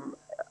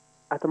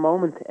at the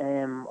moment,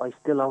 I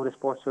still owe the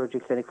sports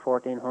surgery clinic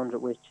 $1,400,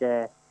 which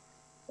I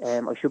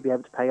should be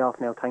able to pay off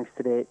now, thanks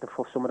to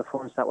some of the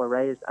funds that were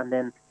raised. And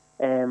then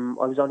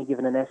I was only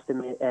given an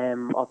estimate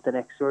of the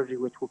next surgery,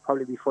 which will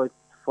probably be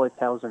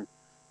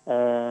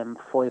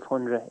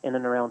 5,500 in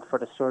and around for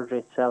the surgery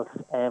itself.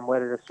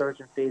 Whether the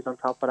surgeon fees on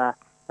top of that,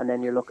 and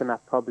then you're looking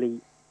at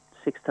probably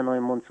 6 to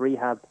 9 months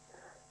rehab,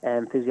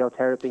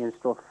 physiotherapy and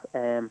stuff.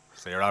 So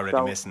you're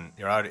already missing.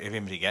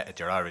 Even if you get it,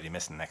 you're already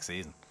missing next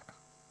season.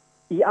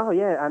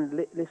 Yeah,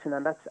 and listen,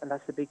 and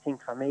that's the big thing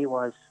for me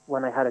was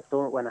when I had it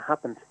done, when it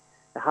happened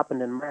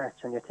in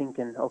March, and you're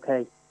thinking,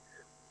 okay,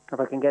 if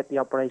I can get the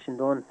operation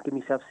done, give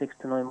myself 6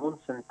 to 9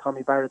 months. And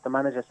Tommy Barrett, the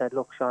manager, said,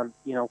 look, Sean,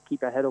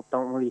 keep your head up,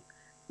 don't worry,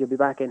 you'll be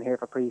back in here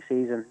for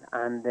pre-season,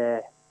 and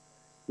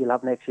you'll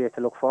have next year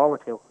to look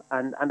forward to.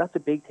 And that's a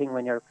big thing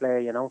when you're a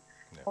player,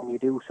 when you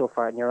do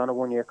suffer and you're on a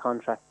 1-year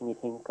contract and you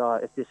think,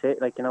 is this it,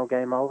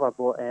 game over?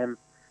 But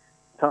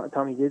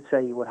Tommy did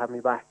say he would have me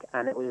back,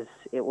 and it was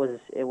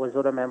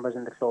other members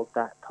in the club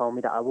that told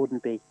me that I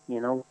wouldn't be,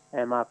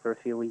 after a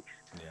few weeks.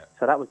 Yeah.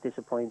 So that was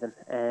disappointing,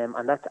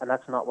 and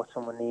that's not what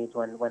someone needs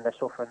when they're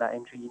suffering that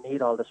injury. You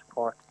need all the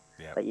support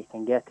that you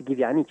can get to give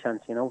you any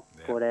chance, Yeah.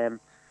 But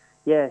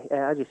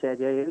as you said,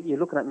 you're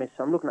looking at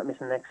I'm looking at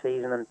missing next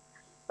season, and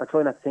I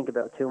try not to think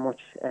about it too much.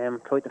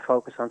 Try to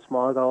focus on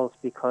small goals,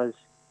 because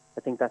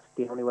I think that's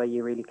the only way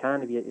you really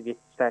can. If you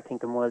start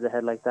thinking miles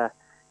ahead like that,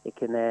 it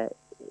can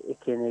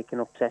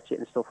upset you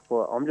and stuff.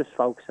 But I'm just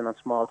focusing on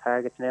small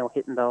targets now,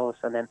 hitting those,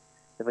 and then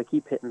if I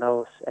keep hitting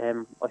those,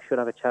 I should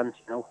have a chance,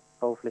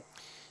 hopefully.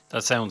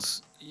 That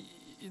sounds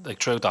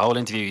like throughout the whole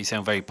interview you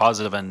sound very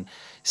positive and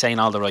saying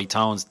all the right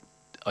tones.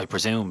 I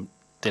presume,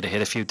 did it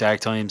hit a few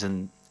dark times,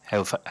 and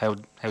how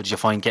did you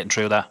find getting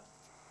through that?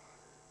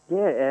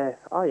 Yeah,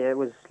 it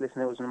was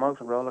an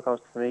emotional roller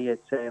coaster for me.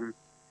 It's there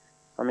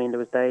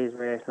was days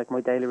where,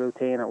 my daily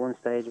routine at one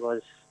stage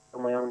was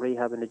my own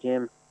rehab in the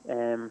gym.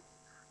 I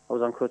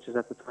was on crutches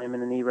at the time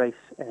in a knee race,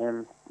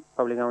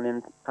 probably going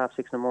in 6:30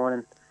 in the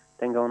morning,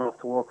 then going off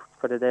to work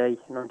for the day,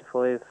 9 to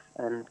 5,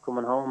 and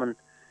coming home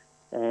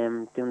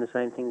and doing the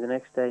same thing the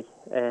next day.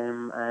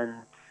 And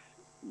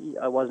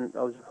I was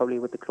probably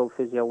with the club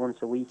physio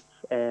once a week.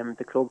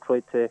 The club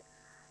tried to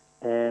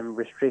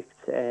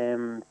restrict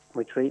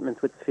my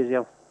treatment with the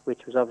physio,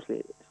 which was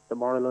obviously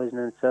demoralising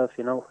in itself.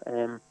 They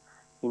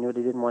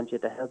didn't want you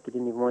to help. They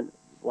didn't even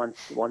want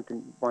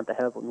to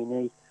help with my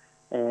knee.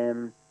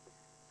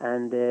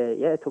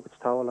 It took its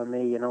toll on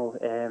me. It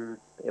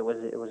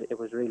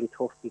was really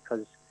tough,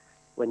 because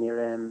when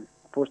you're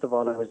first of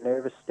all, I was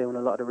nervous doing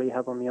a lot of the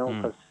rehab on my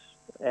own, because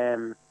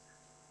I'm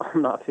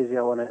not a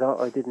physio, and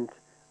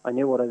I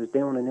knew what I was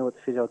doing. I knew what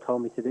the physio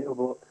told me to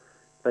do,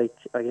 but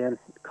again,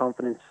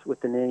 confidence with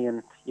the knee,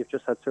 and you've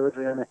just had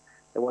surgery on it.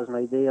 It wasn't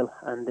ideal,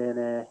 and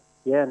then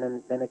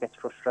then it gets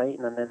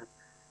frustrating, and then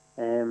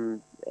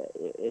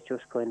it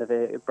just kind of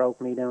it broke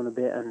me down a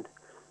bit, and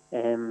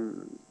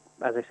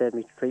as I said,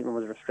 my treatment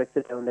was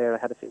restricted down there. I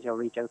had a physio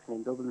reach out to me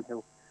in Dublin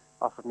who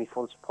offered me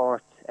full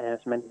support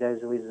as many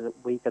days a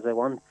week as I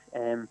want,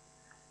 and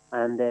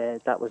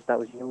that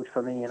was huge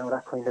for me.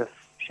 That kind of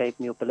shaped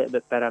me up a little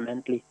bit better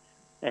mentally,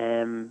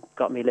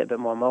 got me a little bit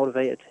more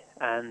motivated,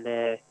 and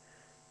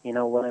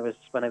when I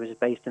was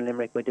based in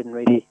Limerick, I didn't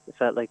really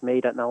felt like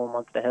me that no one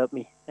wanted to help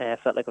me. I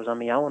felt like I was on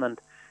my own, and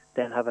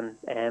then having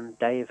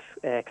Dave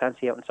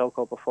Clancy out in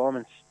SoCo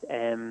Performance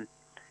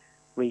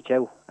reach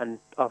out and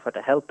offer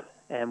to help,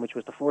 which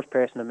was the first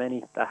person of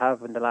many that I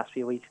have in the last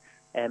few weeks.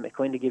 It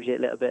kind of gives you a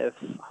little bit of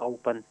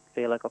hope and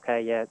feel like,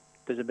 okay,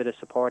 there's a bit of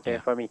support there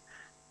for me.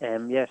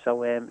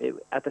 So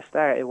at the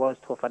start it was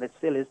tough, and it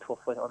still is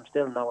tough. I'm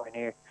still nowhere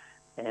near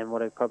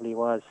what I probably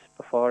was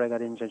before I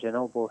got injured,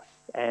 but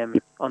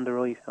on the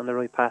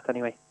right path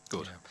anyway.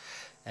 Good.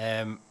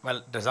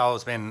 Well, there's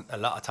always been a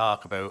lot of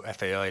talk about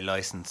FAI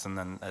licensing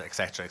and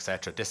etc.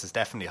 etc. This is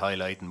definitely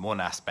highlighting one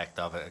aspect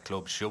of it. A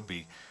club should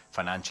be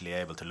financially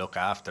able to look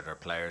after their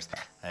players.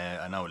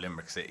 I know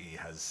Limerick City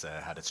has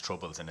had its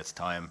troubles in its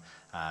time,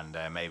 and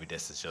maybe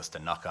this is just a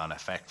knock-on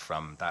effect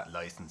from that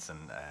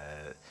licensing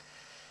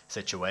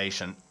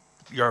situation.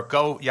 There's a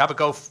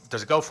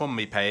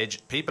GoFundMe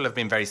page. People have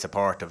been very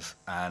supportive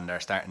and are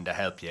starting to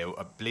help you.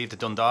 I believe the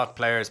Dundalk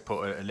players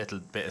put a little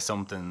bit of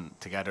something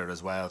together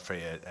as well for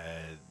you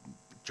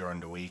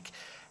during the week.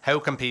 How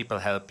can people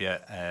help you?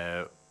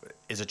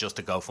 Is it just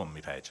a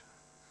GoFundMe page?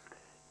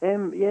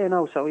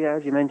 So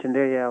as you mentioned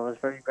there, I was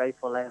very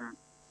grateful.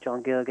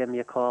 John Gill gave me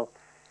a call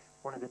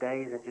one of the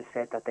days and just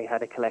said that they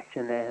had a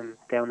collection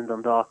down in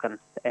Dundalk, and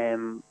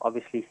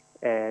obviously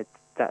that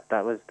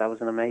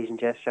was an amazing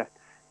gesture.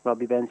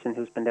 Robbie Benson,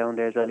 who's been down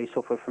there as well, he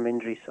suffered from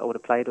injuries. I would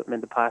have played with him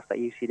in the past at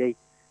UCD,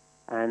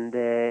 and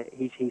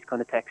he's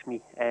kind of text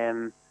me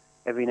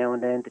every now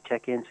and then to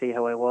check in, see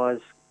how I was.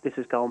 This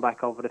is going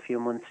back over the few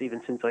months,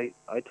 even since I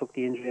took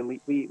the injury, and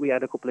we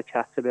had a couple of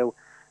chats about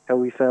how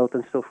we felt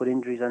and stuff with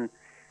injuries, and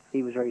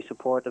he was very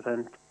supportive.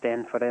 And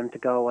then for them to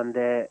go and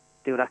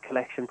do that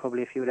collection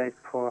probably a few days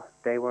before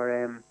they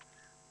were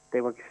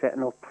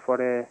setting up for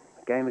the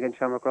game against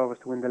Shamrock Rovers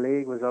to win the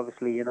league was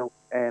obviously,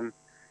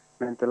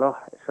 meant a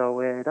lot. So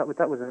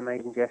that was an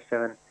amazing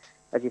gesture, and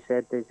as you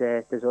said,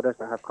 there's others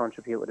that have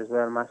contributed as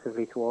well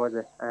massively towards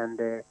it,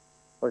 and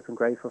I've been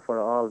grateful for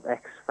all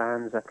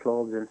ex-fans at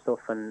clubs and stuff,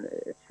 and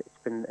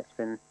it's been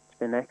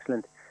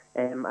excellent.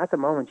 At the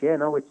moment,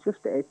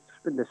 it's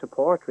been the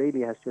support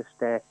really has just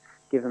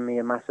given me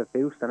a massive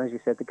boost, and as you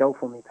said, the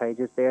GoFundMe page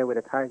is there with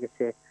a target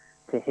to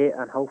hit,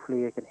 and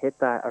hopefully you can hit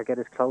that or get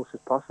as close as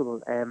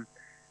possible.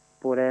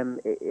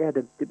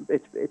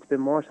 It's been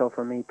more so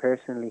for me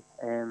personally,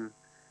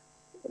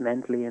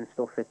 mentally and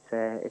stuff.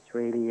 It's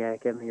really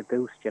given me a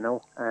boost,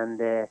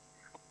 and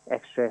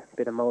extra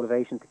bit of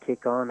motivation to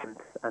kick on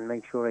and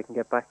make sure I can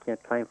get back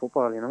playing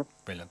football.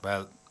 Brilliant.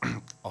 Well,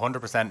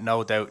 100%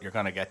 no doubt you're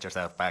going to get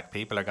yourself back.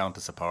 People are going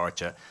to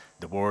support you.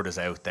 The word is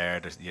out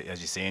there. As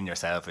you see in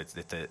yourself, it's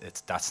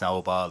that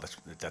snowball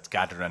that's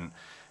gathering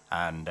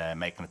and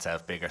making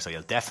itself bigger. So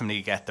you'll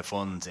definitely get the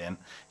funds in.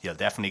 You'll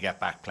definitely get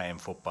back playing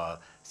football.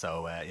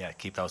 So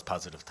keep those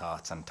positive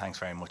thoughts. And thanks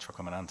very much for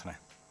coming on tonight.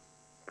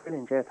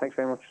 Brilliant. Yeah, thanks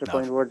very much for the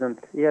kind words. And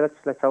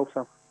let's hope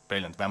so.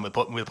 Brilliant. And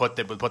we'll put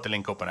the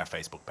link up on our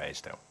Facebook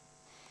page too.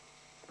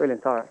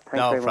 Brilliant. All right. Thanks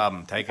no very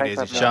problem. Much. Take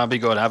Thanks it easy, Sean. Be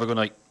good. Have a good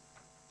night.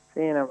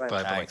 See you now.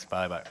 Bye. Thanks.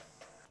 Bye.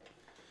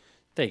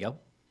 There you go.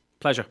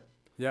 Pleasure.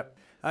 Yep.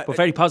 But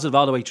very positive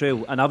all the way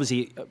through. And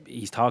obviously,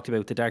 he's talked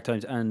about the dark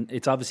times, and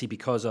it's obviously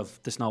because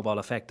of the snowball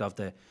effect of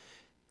the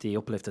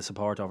uplift of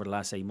support over the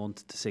last 8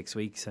 months to 6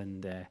 weeks,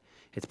 and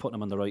it's putting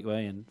him on the right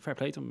way. And fair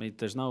play to him.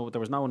 There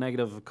was no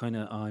negative kind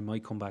of I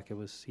might come back.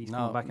 He's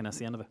coming back, and that's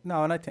the end of it.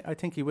 No, and I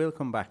think he will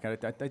come back.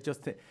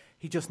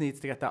 He just needs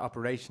to get that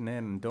operation in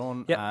and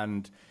done. Yep.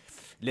 And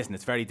listen,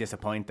 it's very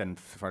disappointing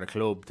for the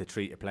club to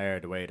treat a player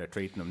the way they're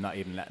treating him, not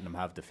even letting him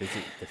have the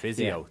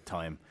physio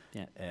time.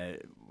 Yeah.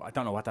 I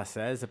don't know what that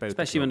says about,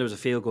 especially when there was a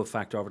feel-good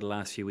factor over the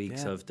last few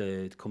weeks of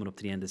the coming up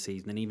to the end of the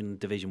season, and even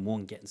Division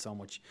 1 getting so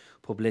much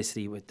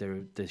publicity with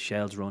the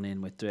Shiels run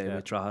in with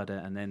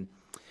Drogheda, and then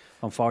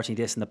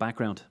unfortunately this in the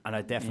background. And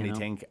I definitely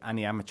think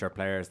any amateur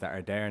players that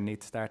are there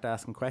need to start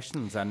asking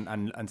questions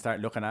and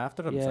start looking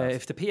after themselves. Yeah,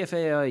 if the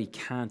PFAI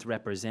can't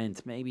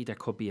represent, maybe there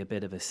could be a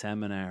bit of a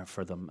seminar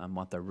for them and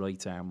what their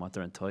rights are and what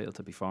they're entitled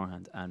to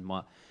beforehand and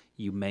what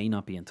you may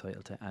not be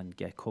entitled to, and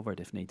get covered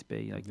if need to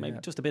be. Maybe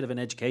just a bit of an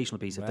educational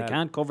piece. If they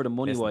can't cover them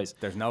money-wise,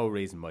 there's no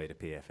reason why the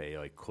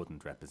PFAI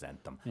couldn't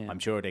represent them. I'm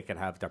sure they could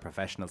have their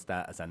professional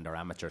status and their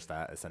amateur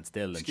status and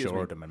still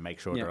insure them and make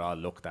sure they're all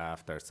looked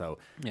after. So,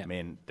 I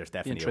mean, there's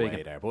definitely a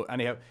way there. But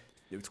anyhow,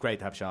 it's great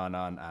to have Sean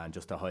on and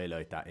just to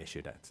highlight that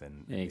issue that's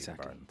in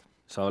Ireland.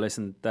 So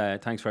listen,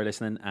 thanks for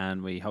listening,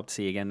 and we hope to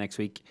see you again next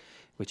week,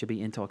 which will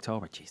be into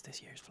October. Jeez,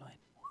 this year's flying.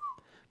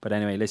 But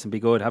anyway, listen,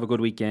 be good. Have a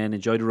good weekend.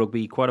 Enjoy the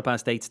rugby.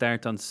 8:15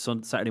 start on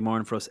Saturday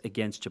morning for us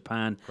against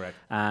Japan. Correct.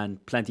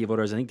 And plenty of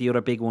others. I think the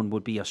other big one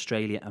would be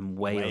Australia and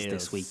Wales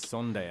this week.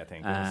 Sunday, I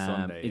think.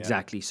 Sunday,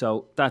 exactly.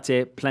 So that's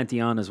it.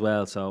 Plenty on as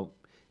well. So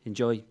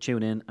enjoy,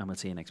 tune in, and we'll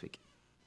see you next week.